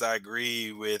and pieces I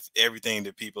agree with everything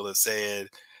that people have said.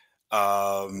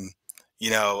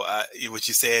 What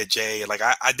you said, Jay, like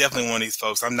I definitely one of these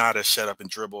folks. I'm not a shut up and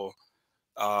dribble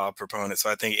proponent. So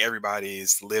I think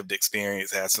everybody's lived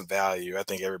experience has some value. I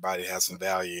think everybody has some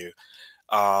value.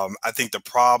 I think the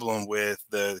problem with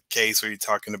the case where you're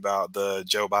talking about the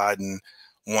Joe Biden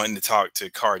wanting to talk to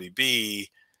Cardi B,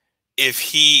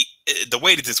 the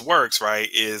way that this works, right,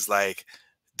 is like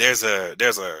there's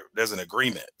an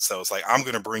agreement. So it's like, I'm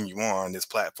going to bring you on this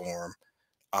platform.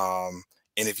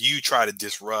 And if you try to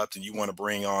disrupt and you want to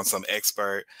bring on some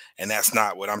expert and that's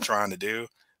not what I'm trying to do,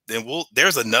 then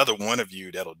there's another one of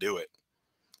you that'll do it.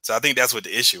 So I think that's what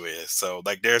the issue is. So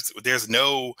like there's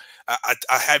no, I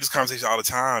have this conversation all the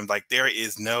time. Like there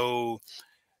is no,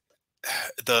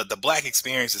 the Black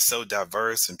experience is so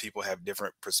diverse and people have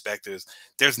different perspectives.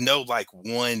 There's no like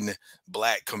one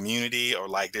Black community, or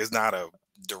like there's not a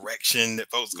direction that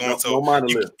folks going. So no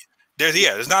monolith.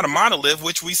 There's not a monolith,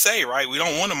 which we say, right? We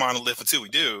don't want a monolith until we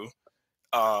do.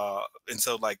 And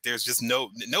so like there's just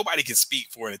nobody can speak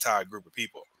for an entire group of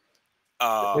people.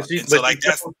 She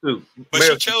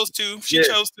chose to. She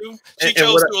chose to.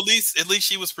 At least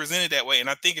she was presented that way. And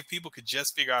I think if people could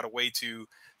just figure out a way to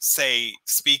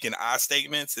speak in I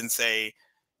statements and say,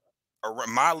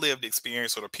 my lived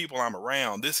experience or the people I'm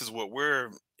around, this is what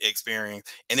we're experiencing,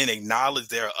 and then acknowledge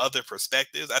there are other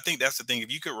perspectives. I think that's the thing.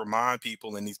 If you could remind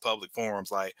people in these public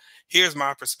forums, like, here's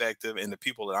my perspective and the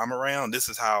people that I'm around, this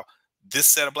is how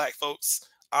this set of Black folks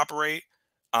operate.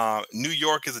 New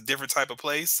York is a different type of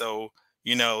place. So,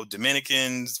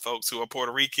 Dominicans, folks who are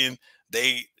Puerto Rican,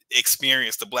 they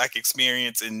experience the Black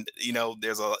experience. And,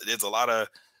 there's a lot of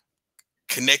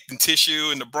connecting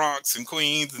tissue in the Bronx and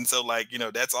Queens. And so like,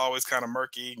 that's always kind of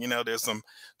murky. There's some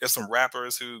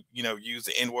rappers who, use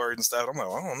the N-word and stuff. I'm like,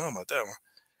 well, I don't know about that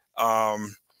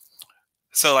one.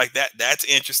 So like that's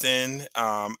interesting.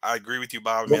 I agree with you,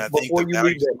 Bob. I mean, before you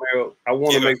leave that, Merrill, I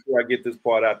want to make sure I get this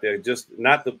part out there. Just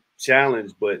not the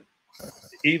challenge, but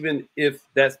even if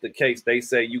that's the case, they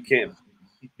say you can't.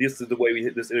 This is the way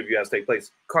this interview has to take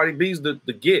place. Cardi B's the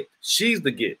get. She's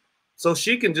the get, so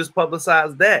she can just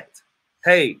publicize that.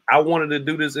 Hey, I wanted to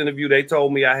do this interview. They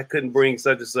told me I couldn't bring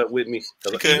such and such with me.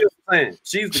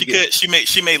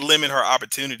 She may limit her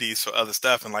opportunities for other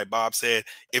stuff. And like Bob said,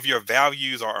 if your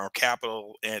values are on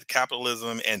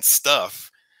capitalism and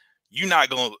stuff, you're not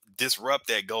going to disrupt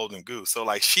that golden goose. So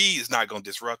like, she is not going to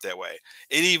disrupt that way.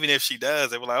 And even if she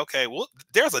does, they were like, okay, well,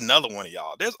 there's another one of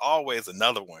y'all. There's always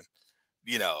another one.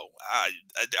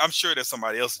 I'm sure there's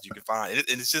somebody else that you can find. And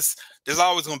it's just, there's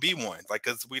always going to be one, like,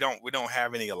 cause we don't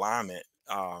have any alignment.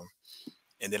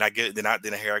 And then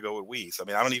here I go with we. So I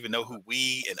mean, I don't even know who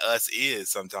we and us is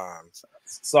sometimes.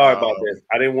 Sorry about that.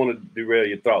 I didn't want to derail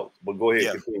your thoughts, but go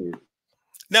ahead. Continue.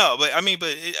 No, but I mean,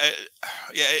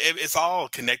 it's all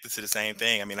connected to the same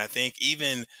thing. I mean, I think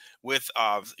even with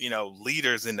you know,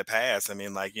 leaders in the past. I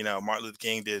mean, like, you know, Martin Luther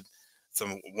King did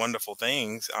some wonderful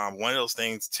things. One of those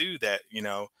things too that, you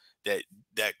know,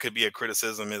 that could be a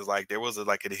criticism is like there was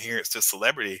like an adherence to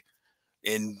celebrity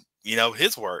in, you know,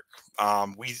 his work.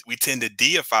 We tend to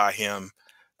deify him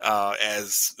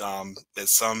as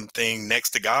something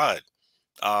next to God.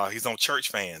 He's on church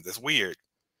fans. That's weird.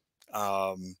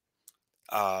 You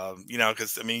know,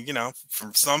 because I mean, you know,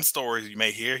 from some stories you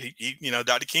may hear, he you know,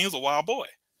 Dr. King was a wild boy.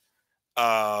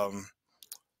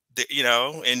 You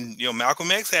know, and you know,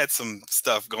 Malcolm X had some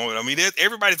stuff going. I mean,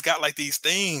 everybody's got like these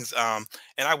things. And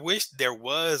I wish there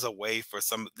was a way for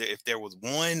if there was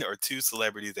one or two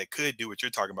celebrities that could do what you're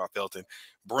talking about, Felton,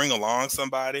 bring along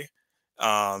somebody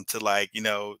to, like, you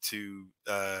know, to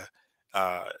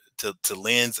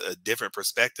lend a different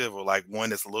perspective, or like one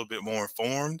that's a little bit more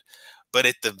informed. But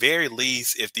at the very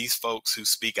least, if these folks who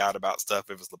speak out about stuff,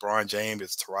 if it's LeBron James, if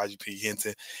it's Taraji P.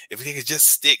 Henson, if they could just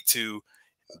stick to,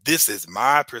 this is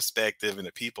my perspective and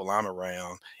the people I'm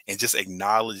around, and just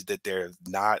acknowledge that there's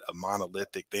not a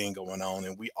monolithic thing going on,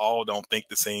 and we all don't think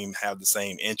the same, have the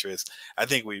same interests, I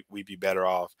think we'd be better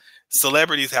off.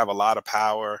 Celebrities have a lot of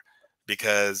power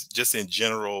because just in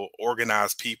general,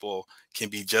 organized people can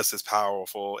be just as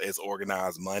powerful as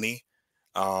organized money.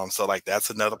 So like that's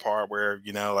another part where,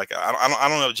 you know, like I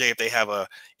don't know, Jay, if they have a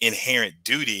inherent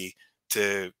duty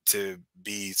to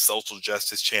be social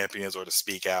justice champions or to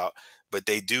speak out, but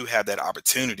they do have that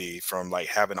opportunity from like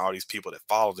having all these people that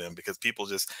follow them, because people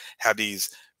just have these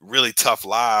really tough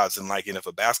lives. And like, and if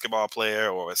a basketball player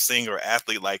or a singer or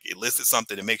athlete like elicits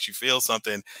something that makes you feel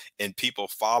something and people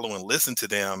follow and listen to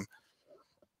them,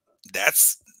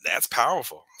 that's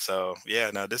powerful. So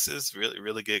yeah, no, this is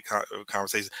really good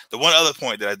conversation. The one other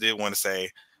point that I did want to say,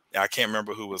 I can't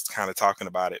remember who was kind of talking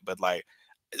about it, but like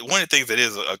one of the things that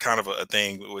is a kind of a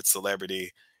thing with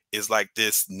celebrity is like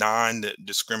this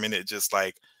non-discriminate, just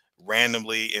like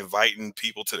randomly inviting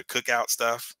people to the cookout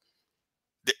stuff.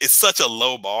 It's such a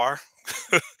low bar.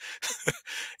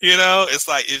 You know, it's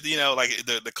like, if, you know, like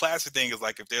the classic thing is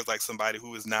like if there's like somebody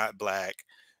who is not Black,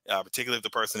 particularly if the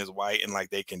person is white and like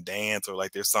they can dance, or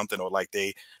like there's something, or like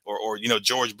they, or you know,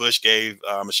 George Bush gave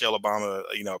Michelle Obama,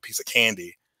 you know, a piece of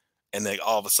candy, and then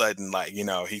all of a sudden, like, you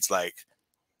know, he's like,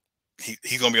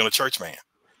 he's gonna be on a church man.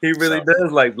 He really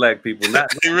does like Black people.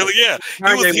 Not he really, yeah. He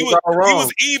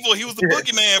was evil. He was the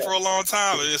boogeyman for a long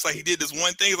time. And it's like he did this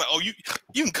one thing. It's like, oh,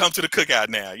 you can come to the cookout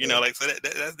now. You know, like, so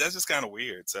that's just kind of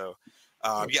weird. So,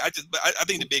 yeah, I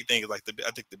think the big thing is like I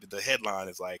think the headline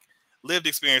is like, lived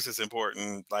experience is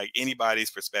important. Like anybody's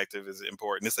perspective is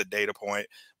important. It's a data point,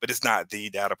 but it's not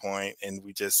the data point. And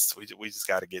we just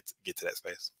got to get to that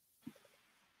space.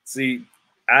 See,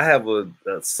 I have a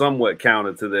somewhat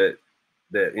counter to that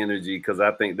energy, because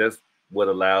I think that's what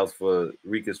allows for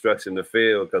Reconstruction to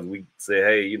fail, because we say,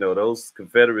 hey, you know, those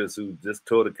Confederates who just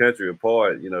tore the country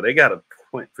apart, you know, they got a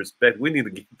point perspective. We need to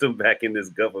get them back in this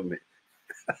government.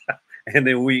 And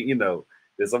then we, you know,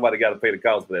 then somebody got to pay the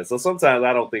cost for that. So sometimes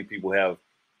I don't think people have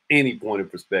any point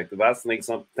of perspective. I think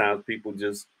sometimes people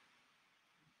just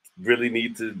really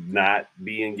need to not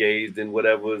be engaged in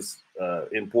whatever's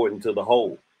important to the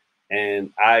whole.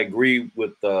 And I agree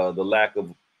with the lack of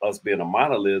us being a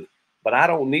monolith, but I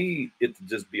don't need it to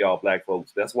just be all Black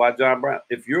folks. That's why John Brown,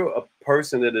 if you're a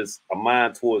person that is a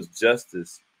mind towards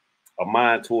justice, a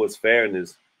mind towards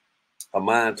fairness, a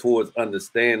mind towards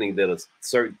understanding that a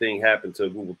certain thing happened to a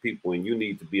group of people, and you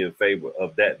need to be in favor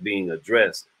of that being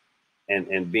addressed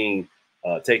and being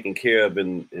taken care of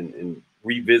and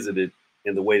revisited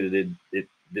in the way that it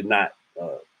did not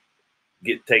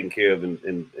get taken care of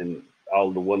and all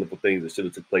of the wonderful things that should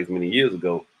have took place many years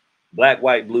ago. Black,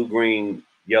 white, blue, green,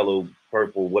 yellow,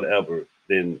 purple, whatever,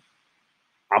 then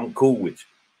I'm cool with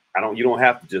you. You don't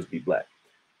have to just be Black.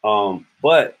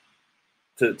 But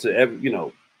to every, you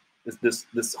know,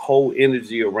 this whole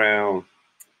energy around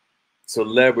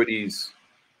celebrities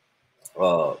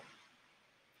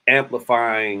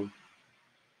amplifying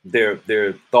their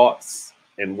thoughts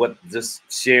and what, just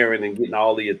sharing and getting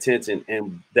all the attention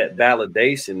and that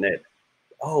validation that,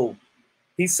 oh,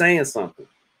 he's saying something.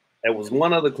 There was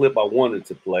one other clip I wanted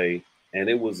to play, and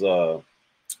it was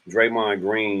Draymond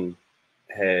Green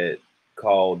had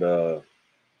called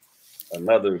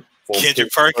another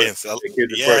Kendrick Perkins.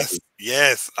 Perkins.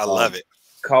 Yes, I love it.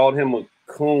 Called him a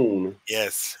coon.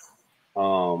 Yes.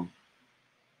 But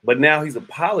now he's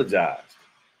apologized.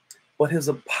 But his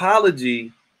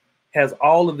apology has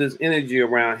all of this energy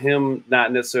around him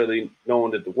not necessarily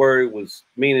knowing that the word was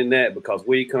meaning that, because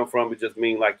where you come from, it just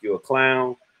means like you're a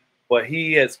clown. But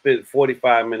he had spent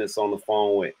 45 minutes on the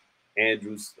phone with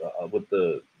Andrews, with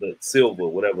the Silver,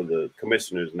 whatever the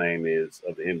commissioner's name is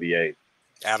of the NBA.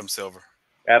 Adam Silver.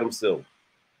 Adam Silver.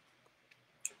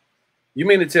 You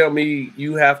mean to tell me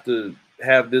you have to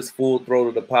have this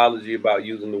full-throated apology about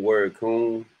using the word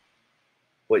coon,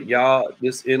 but y'all,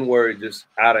 this N-word just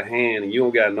out of hand, and you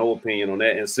don't got no opinion on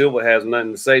that, and Silver has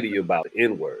nothing to say to you about the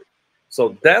N-word.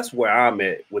 So that's where I'm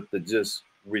at with the just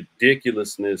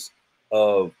ridiculousness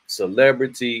of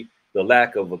celebrity, the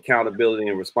lack of accountability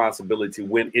and responsibility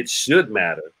when it should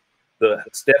matter, the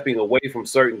stepping away from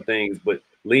certain things, but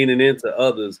leaning into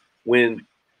others when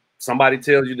somebody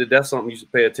tells you that that's something you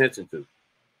should pay attention to.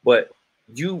 But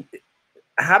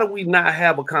how do we not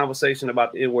have a conversation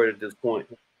about the N-word at this point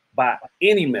by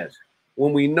any measure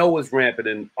when we know it's rampant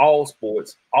in all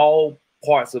sports, all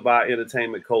parts of our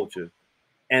entertainment culture,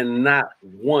 and not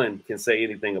one can say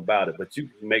anything about it, but you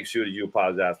can make sure that you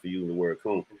apologize for using the word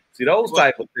coon. See, those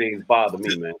type of things bother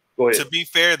me, man. Go ahead. To be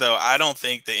fair, though, I don't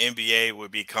think the NBA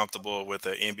would be comfortable with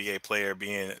an NBA player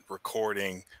being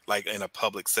recording like in a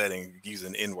public setting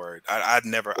using N-word. I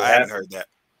hadn't heard that.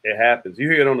 It happens. You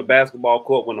hear it on the basketball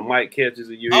court when the mic catches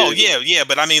it. Oh yeah,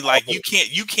 but I mean, like you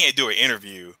can't do an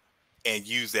interview and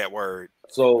use that word.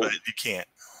 So you can't.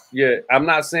 Yeah, I'm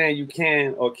not saying you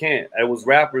can or can't. It was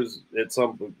rappers that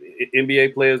some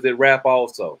NBA players that rap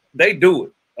also. They do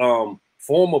it.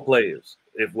 Former players,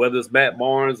 whether it's Matt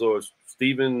Barnes or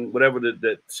Steven, whatever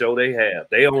that show they have,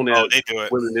 they own that. Oh, they do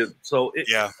it. So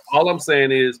all I'm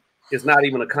saying is it's not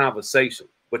even a conversation.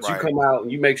 But you come out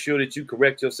and you make sure that you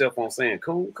correct yourself on saying,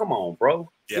 "Cool, come on, bro.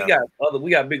 Yeah.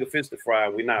 We got bigger fish to fry,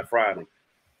 and we're not frying them."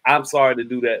 I'm sorry to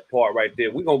do that part right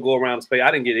there. We're gonna go around the space. I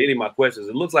didn't get any of my questions.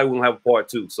 It looks like we're gonna have a part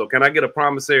 2. So can I get a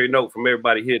promissory note from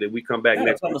everybody here that we come back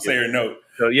next week? Promissory note.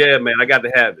 So yeah, man, I got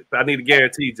to have it. I need a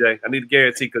guarantee, Jay. I need a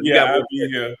guarantee because you got I'll be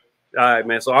here. All right,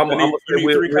 man. So I'm gonna say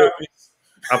 3 copies.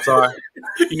 I'm sorry.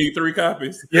 You need 3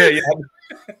 copies. Yeah.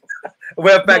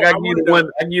 Well, in fact, I give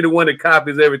you the one that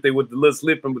copies everything with the little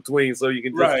slip in between, so you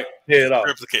can just tear it off.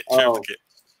 Triplicate.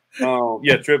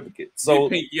 Triplicate. So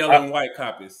pink, yellow, and white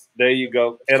copies. There you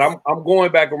go. And I'm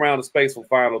going back around the space for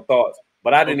final thoughts,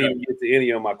 but I didn't even get to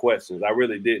any of my questions. I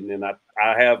really didn't, and I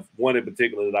have one in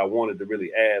particular that I wanted to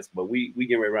really ask, but we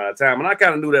getting ready around time, and I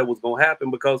kind of knew that was going to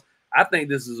happen because I think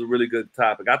this is a really good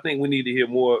topic. I think we need to hear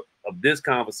more of this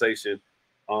conversation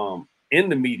in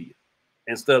the media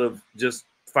instead of just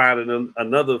finding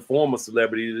another former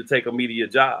celebrity to take a media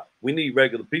job. We need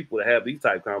regular people to have these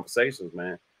type conversations,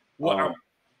 man. Well,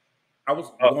 I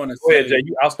was going to say, go ahead, Jay.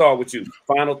 I'll start with you.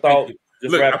 Final thought.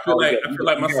 Just look, I feel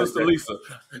like my sister Lisa.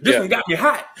 This one got me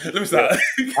hot. Let me stop.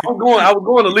 I was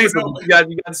going to Lisa. You got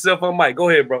yourself on mic. Go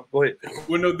ahead, bro. Go ahead.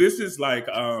 Well, no, this is like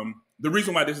the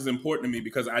reason why this is important to me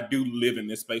because I do live in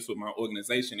this space with my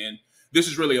organization, and this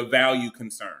is really a value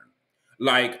concern.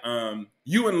 Like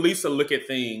you and Lisa look at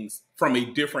things from a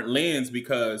different lens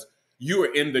because you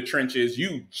are in the trenches.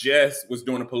 You just was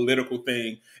doing a political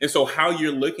thing. And so how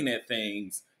you're looking at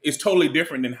things is totally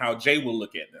different than how Jay will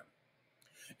look at them.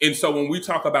 And so when we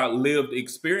talk about lived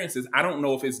experiences, I don't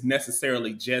know if it's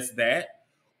necessarily just that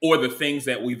or the things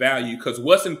that we value, because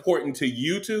what's important to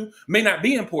you two may not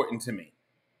be important to me.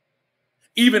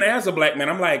 Even as a Black man,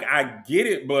 I'm like, I get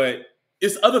it, but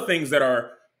it's other things that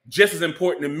are just as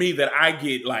important to me that I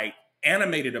get like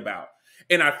animated about.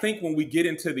 And I think when we get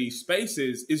into these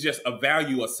spaces, it's just a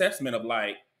value assessment of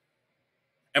like,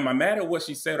 am I mad at what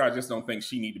she said? Or I just don't think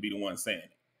she need to be the one saying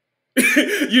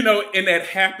it. You know, and that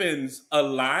happens a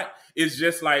lot. It's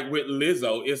just like with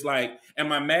Lizzo. It's like,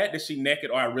 am I mad that she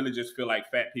naked? Or I really just feel like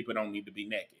fat people don't need to be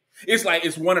naked. It's like,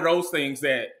 it's one of those things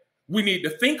that we need to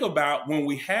think about when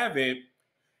we have it.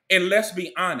 And let's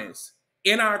be honest,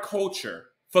 in our culture,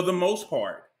 for the most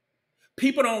part,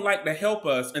 people don't like to help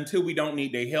us until we don't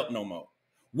need their help no more.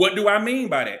 What do I mean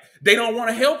by that? They don't want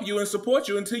to help you and support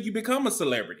you until you become a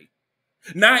celebrity.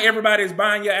 Now everybody's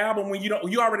buying your album when you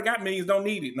already got millions, don't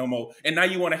need it no more. And now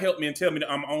you want to help me and tell me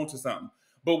that I'm on to something.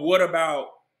 But what about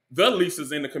the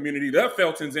Lisas in the community, the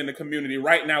Feltons in the community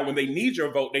right now when they need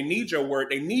your vote, they need your word,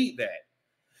 they need that.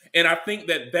 And I think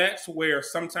that that's where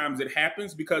sometimes it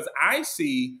happens because I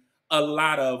see a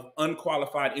lot of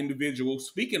unqualified individuals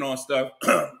speaking on stuff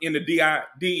in the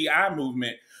DEI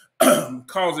movement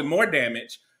causing more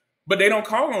damage, but they don't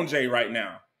call on Jay right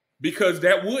now because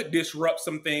that would disrupt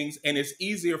some things and it's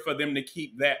easier for them to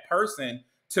keep that person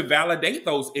to validate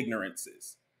those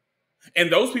ignorances.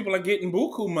 And those people are getting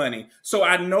buku money. So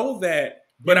I know that,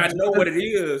 but I know what it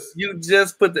is. You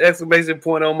just put the exclamation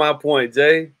point on my point,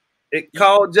 Jay.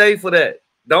 Call Jay for that.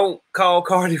 Don't call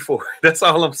Cardi for it. That's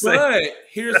all I'm saying. But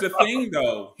here's the thing,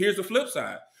 though. Here's the flip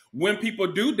side. when people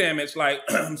do damage, like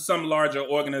some larger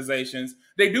organizations,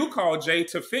 they do call Jay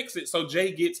to fix it. So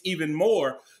Jay gets even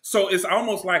more. So it's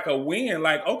almost like a win.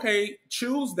 Like, okay,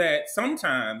 choose that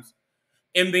sometimes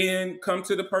and then come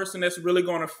to the person that's really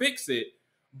going to fix it.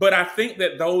 But I think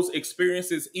that those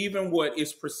experiences, even what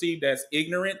is perceived as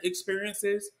ignorant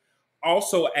experiences,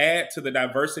 also add to the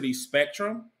diversity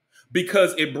spectrum,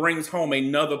 because it brings home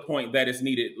another point that is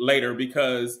needed later,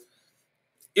 because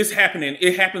it's happening.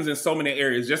 It happens in so many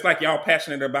areas. Just like y'all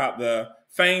passionate about the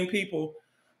fame people,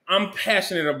 I'm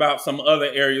passionate about some other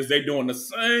areas they're doing the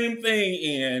same thing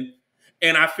in.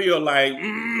 And I feel like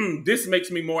this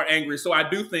makes me more angry. So I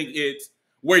do think it's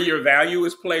where your value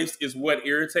is placed is what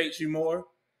irritates you more.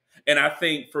 And I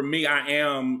think for me, I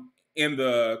am in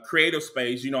the creative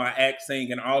space, I act,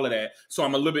 sing, and all of that. So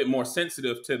I'm a little bit more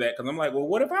sensitive to that, because I'm like, well,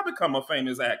 what if I become a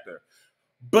famous actor?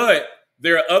 But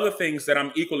there are other things that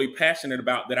I'm equally passionate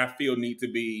about that I feel need to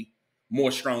be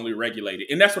more strongly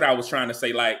regulated. And that's what I was trying to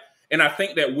say. Like, and I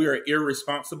think that we're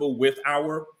irresponsible with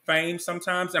our fame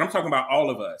sometimes. And I'm talking about all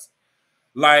of us.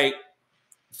 Like,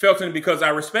 Felton, because I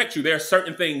respect you, there are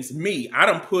certain things, I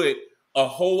done put a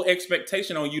whole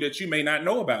expectation on you that you may not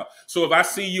know about. So if I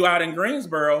see you out in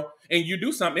Greensboro and you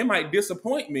do something, it might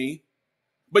disappoint me,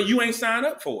 but you ain't signed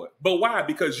up for it. But why?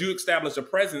 Because you established a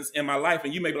presence in my life,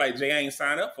 and you may be like, Jay, I ain't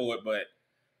signed up for it, but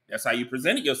that's how you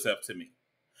presented yourself to me.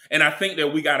 And I think that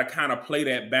we got to kind of play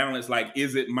that balance. Like,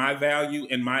 is it my value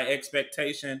and my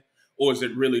expectation, or is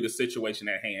it really the situation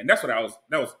at hand? That was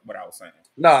what I was saying.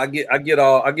 No, I get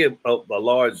a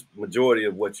large majority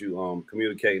of what you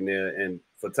communicating there, and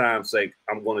for time's sake,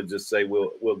 I'm going to just say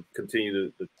we'll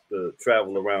continue to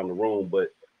travel around the room,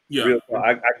 but yeah,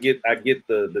 I get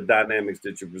the dynamics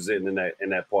that you're presenting in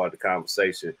that part of the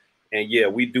conversation, and yeah,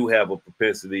 we do have a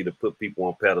propensity to put people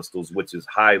on pedestals, which is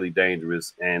highly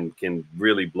dangerous and can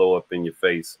really blow up in your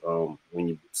face when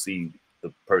you see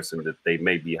the person that they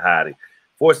may be hiding.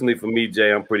 Fortunately for me,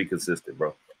 Jay, I'm pretty consistent,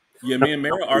 bro. Yeah, me and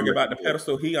Meryl argue about the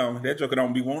pedestal he on. That joker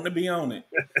don't be wanting to be on it.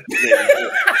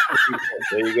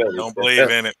 There you go. Don't believe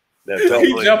in it.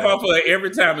 He jump off of it every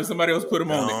time and somebody else put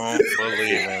him on it. Don't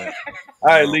believe in it. All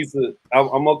right, Lisa, I'm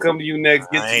gonna come to you next.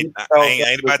 I ain't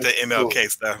about the MLK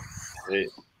stuff. Yeah.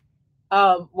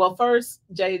 Well, first,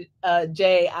 Jay,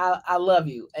 I love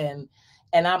you, and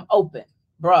I'm open,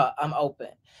 bruh. I'm open.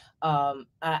 I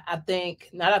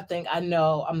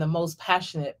know I'm the most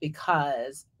passionate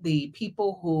because the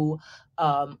people who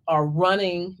are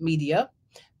running media,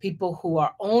 people who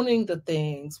are owning the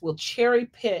things, will cherry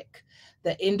pick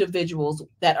the individuals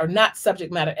that are not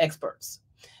subject matter experts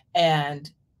and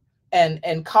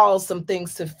cause some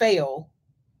things to fail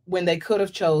when they could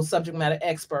have chose subject matter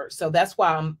experts. So that's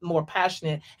why I'm more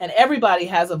passionate. And everybody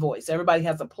has a voice, everybody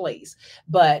has a place.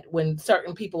 But when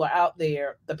certain people are out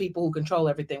there, the people who control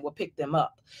everything will pick them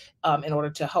up in order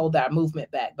to hold that movement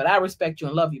back. But I respect you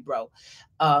and love you, bro.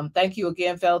 Thank you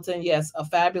again, Felton. Yes, a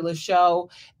fabulous show.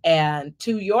 And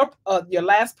to your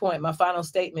last point, my final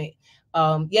statement,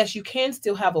 yes, you can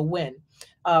still have a win.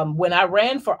 When I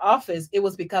ran for office, it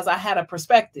was because I had a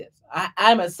perspective.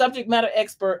 I'm a subject matter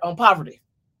expert on poverty.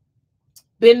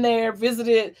 Been there,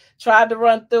 visited, tried to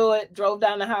run through it, drove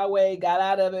down the highway, got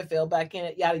out of it, fell back in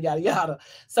it, yada, yada, yada.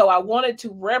 So I wanted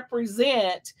to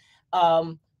represent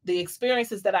the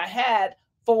experiences that I had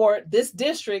for this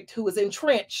district who was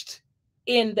entrenched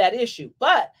in that issue.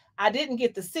 But I didn't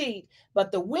get the seat.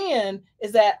 But the win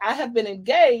is that I have been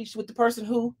engaged with the person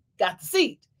who got the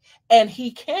seat. And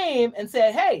he came and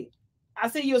said, hey, I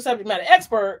see you're a subject matter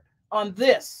expert on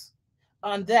this,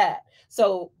 on that.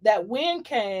 So that win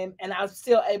came, and I was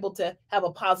still able to have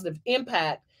a positive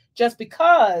impact just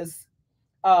because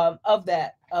of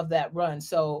that run.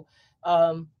 So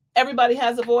everybody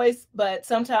has a voice, but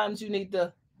sometimes you need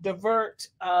to divert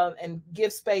and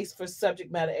give space for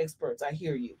subject matter experts. I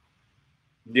hear you.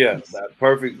 Yeah,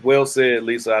 perfect. Well said,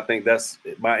 Lisa. I think that's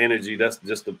my energy. That's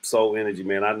just the soul energy,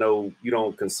 man. I know you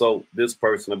don't consult this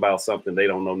person about something they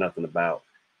don't know nothing about.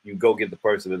 You go get the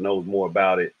person that knows more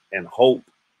about it and hope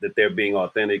that they're being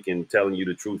authentic and telling you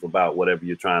the truth about whatever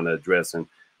you're trying to address. And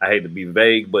I hate to be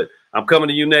vague, but I'm coming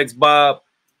to you next, Bob.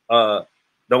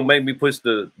 Don't make me push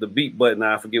the beat button.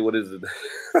 I forget what is it.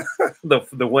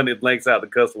 the one that blanks out the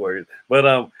cuss words.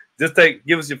 But just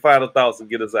give us your final thoughts and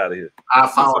get us out of here. I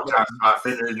apologize if I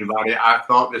offended anybody. I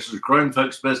thought this was grown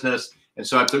folks' business, and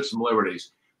so I took some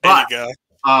liberties. But there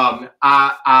you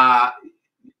go.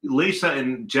 Lisa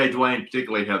and Jay Dwayne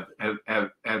particularly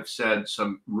have said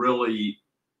some really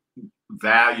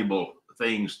valuable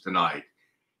things tonight.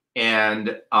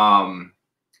 And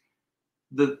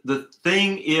the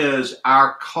thing is,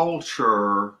 our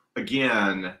culture,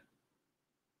 again,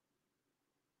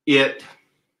 it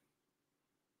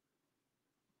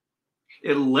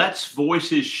It lets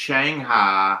Voices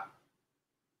Shanghai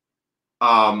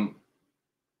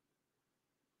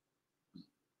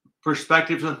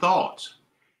perspectives and thoughts.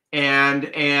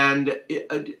 And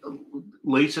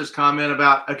Lisa's comment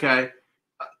about, okay,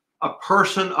 a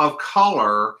person of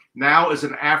color now is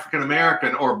an African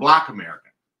American or Black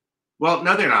American. Well,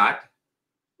 no, they're not.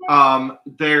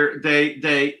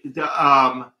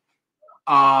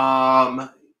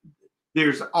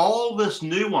 There's all this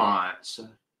nuance,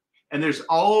 and there's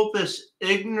all this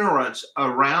ignorance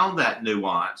around that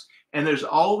nuance, and there's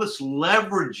all this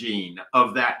leveraging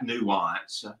of that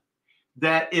nuance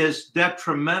that is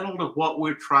detrimental to what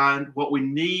what we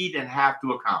need and have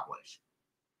to accomplish.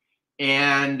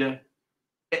 And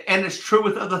it's true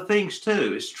with other things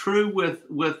too. It's true with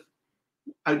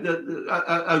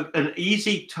an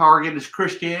easy target is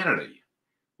Christianity,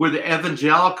 where the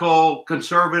evangelical,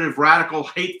 conservative, radical,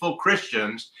 hateful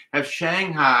Christians have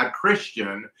shanghaied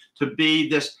Christian to be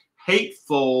this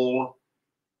hateful,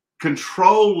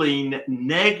 controlling,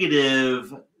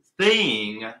 negative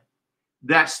thing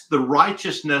that's the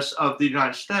righteousness of the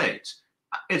United States.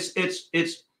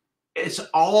 It's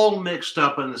all mixed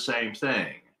up in the same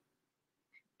thing.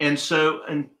 And so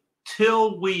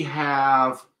until we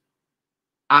have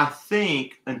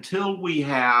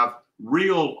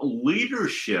real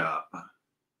leadership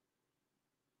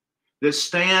that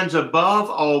stands above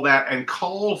all that and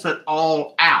calls it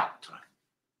all out,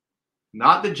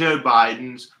 not the Joe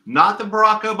Bidens, not the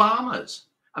Barack Obamas.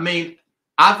 I mean,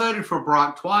 I voted for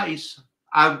Barack twice.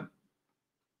 I'm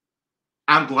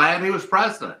glad he was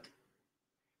president.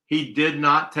 He did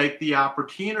not take the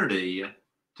opportunity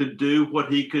to do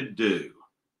what he could do,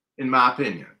 in my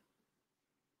opinion.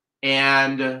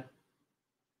 And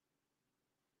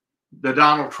the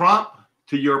Donald Trump,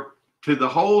 to the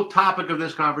whole topic of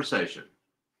this conversation,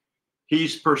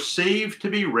 he's perceived to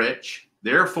be rich,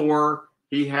 therefore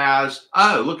he has,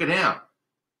 oh, look at him.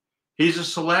 He's a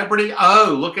celebrity,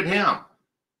 oh, look at him.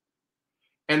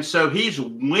 And so he's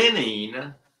winning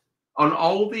on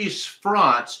all these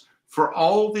fronts for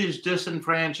all these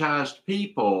disenfranchised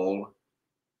people,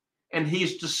 and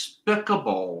he's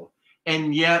despicable,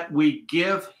 and yet we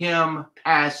give him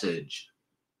passage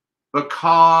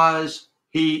because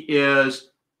he is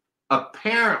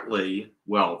apparently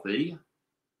wealthy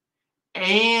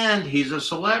and he's a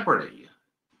celebrity.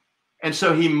 And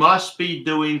so he must be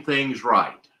doing things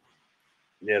right.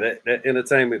 Yeah, that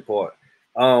entertainment part.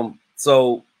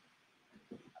 So,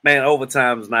 man,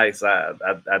 overtime is nice. I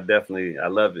definitely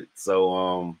love it.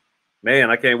 So,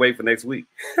 man, I can't wait for next week.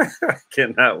 I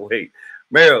cannot wait.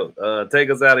 Meryl,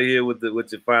 take us out of here with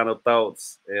your final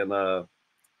thoughts, and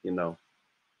you know,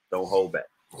 don't hold back.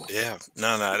 Yeah,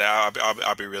 no,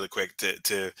 I'll be really quick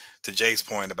to Jay's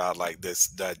point about like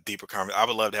that deeper conversation. I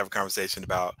would love to have a conversation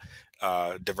about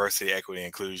diversity, equity,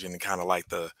 inclusion, and kind of like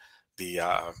the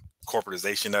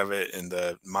corporatization of it and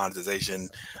the monetization.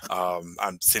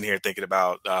 I'm sitting here thinking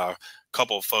about a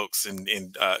couple of folks in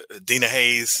Dina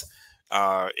Hayes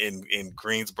in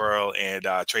Greensboro and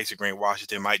Tracy Green,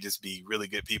 Washington might just be really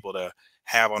good people to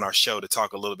have on our show to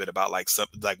talk a little bit about like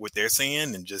something like what they're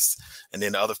seeing and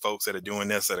then the other folks that are doing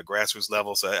this at a grassroots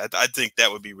level. So I think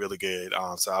that would be really good.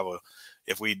 So I will,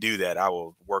 if we do that, I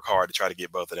will work hard to try to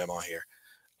get both of them on here.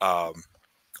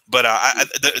 But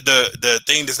the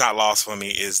thing that's not lost for me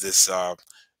is this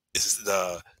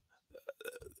the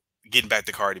getting back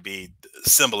to Cardi B,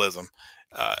 symbolism.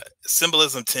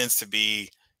 Symbolism tends to be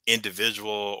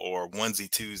individual or onesie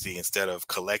twosie instead of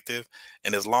collective.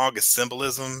 And as long as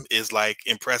symbolism is like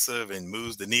impressive and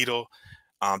moves the needle,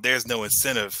 there's no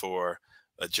incentive for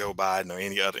a Joe Biden or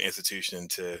any other institution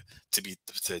to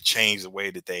change the way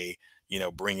that they,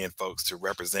 bring in folks to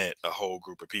represent a whole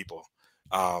group of people.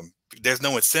 There's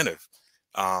no incentive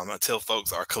until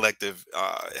folks are collective,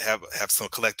 have some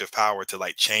collective power to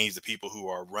like change the people who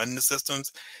are running the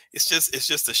systems. It's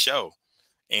just a show.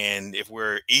 And if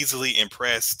we're easily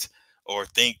impressed or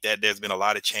think that there's been a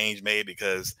lot of change made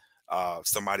because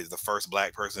somebody's the first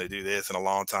Black person to do this in a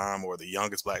long time, or the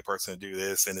youngest Black person to do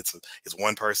this, and it's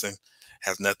one person,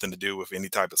 has nothing to do with any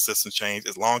type of system change.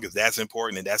 As long as that's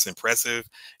important and that's impressive,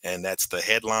 and that's the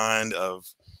headline of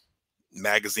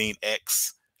magazine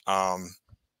X,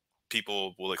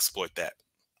 people will exploit that.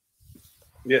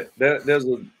 Yeah, there's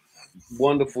a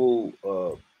wonderful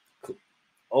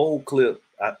old clip,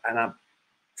 and I'm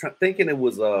thinking it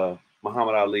was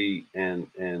Muhammad Ali and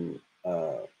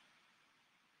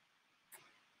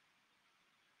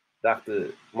Dr.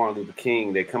 Martin Luther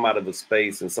King. They come out of a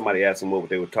space and somebody asked them what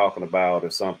they were talking about or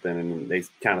something, and they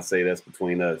kind of say that's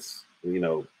between us.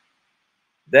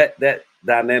 That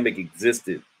dynamic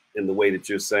existed in the way that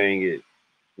you're saying it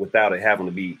without it having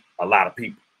to be a lot of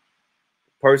people.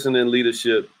 The person in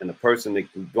leadership and the person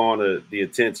that can garner the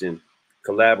attention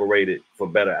collaborated for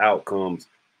better outcomes,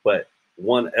 but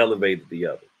one elevated the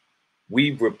other.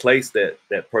 We've replaced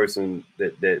that person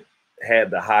that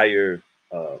had the higher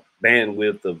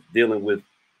bandwidth of dealing with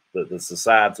the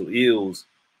societal ills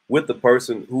with the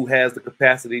person who has the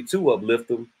capacity to uplift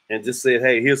them and just said,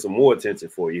 hey, here's some more attention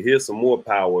for you. Here's some more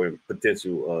power and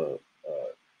potential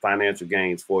financial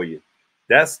gains for you.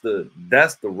 That's the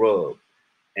rub.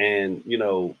 And, you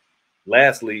know,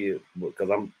 lastly, because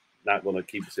I'm not going to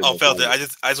keep it. Oh, Felton, I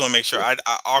just want to make sure I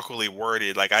awkwardly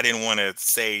worded, like I didn't want to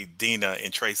say Dina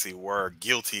and Tracy were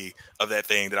guilty of that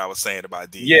thing that I was saying about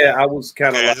Dina. Yeah, I was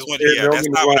kind of. Okay, that's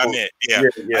not what I meant. Yeah,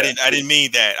 I didn't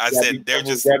mean that. I said there's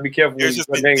just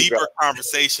been deeper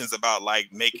conversations about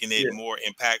like making it more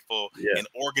impactful, and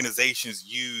organizations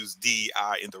use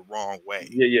DEI in the wrong way.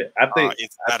 Yeah. I think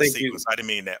it's out of sequence. I didn't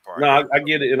mean that part. No, I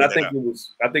get it, and I think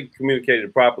it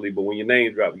communicated properly. But when your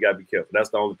name dropped, you gotta be careful. That's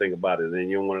the only thing about it, and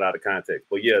you don't want it out of context.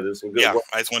 But yeah, there's some good work.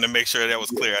 I just want to make sure that was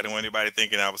clear. I didn't want anybody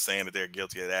thinking I was saying that they're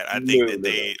guilty of that. I think that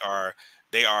they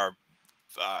are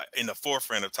in the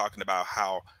forefront of talking about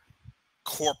how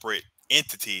corporate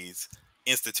entities,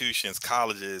 institutions,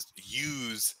 colleges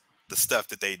use the stuff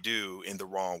that they do in the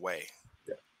wrong way.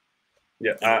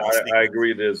 Yeah, I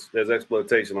agree. There's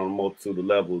exploitation on a multitude of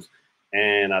levels,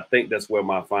 and I think that's where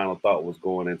my final thought was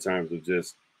going in terms of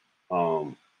just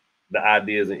the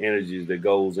ideas and energies that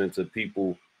goes into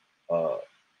people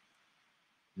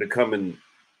becoming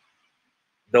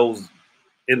those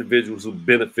individuals who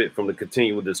benefit from the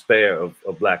continual despair of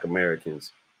Black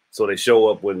Americans. So they show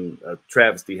up when a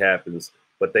travesty happens,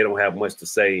 but they don't have much to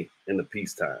say in the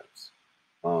peace times.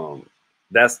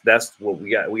 That's what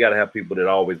we got. We got to have people that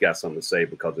always got something to say,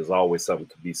 because there's always something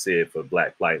to be said for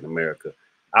Black plight in America.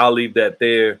 I'll leave that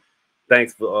there.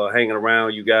 Thanks for hanging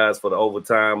around, you guys, for the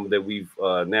overtime that we've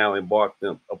now embarked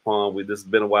upon. This has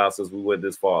been a while since we went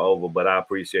this far over, but I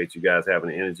appreciate you guys having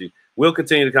the energy. We'll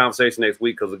continue the conversation next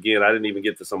week, because again, I didn't even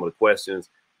get to some of the questions,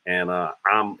 and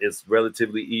it's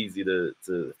relatively easy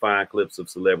to find clips of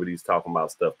celebrities talking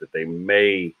about stuff that they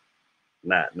may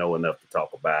not know enough to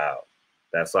talk about.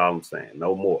 That's all I'm saying.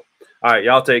 No more. All right,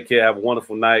 y'all take care. Have a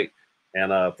wonderful night,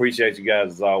 and appreciate you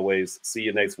guys as always. See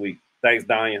you next week. Thanks,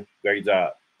 Danya. Great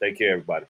job. Take care, everybody.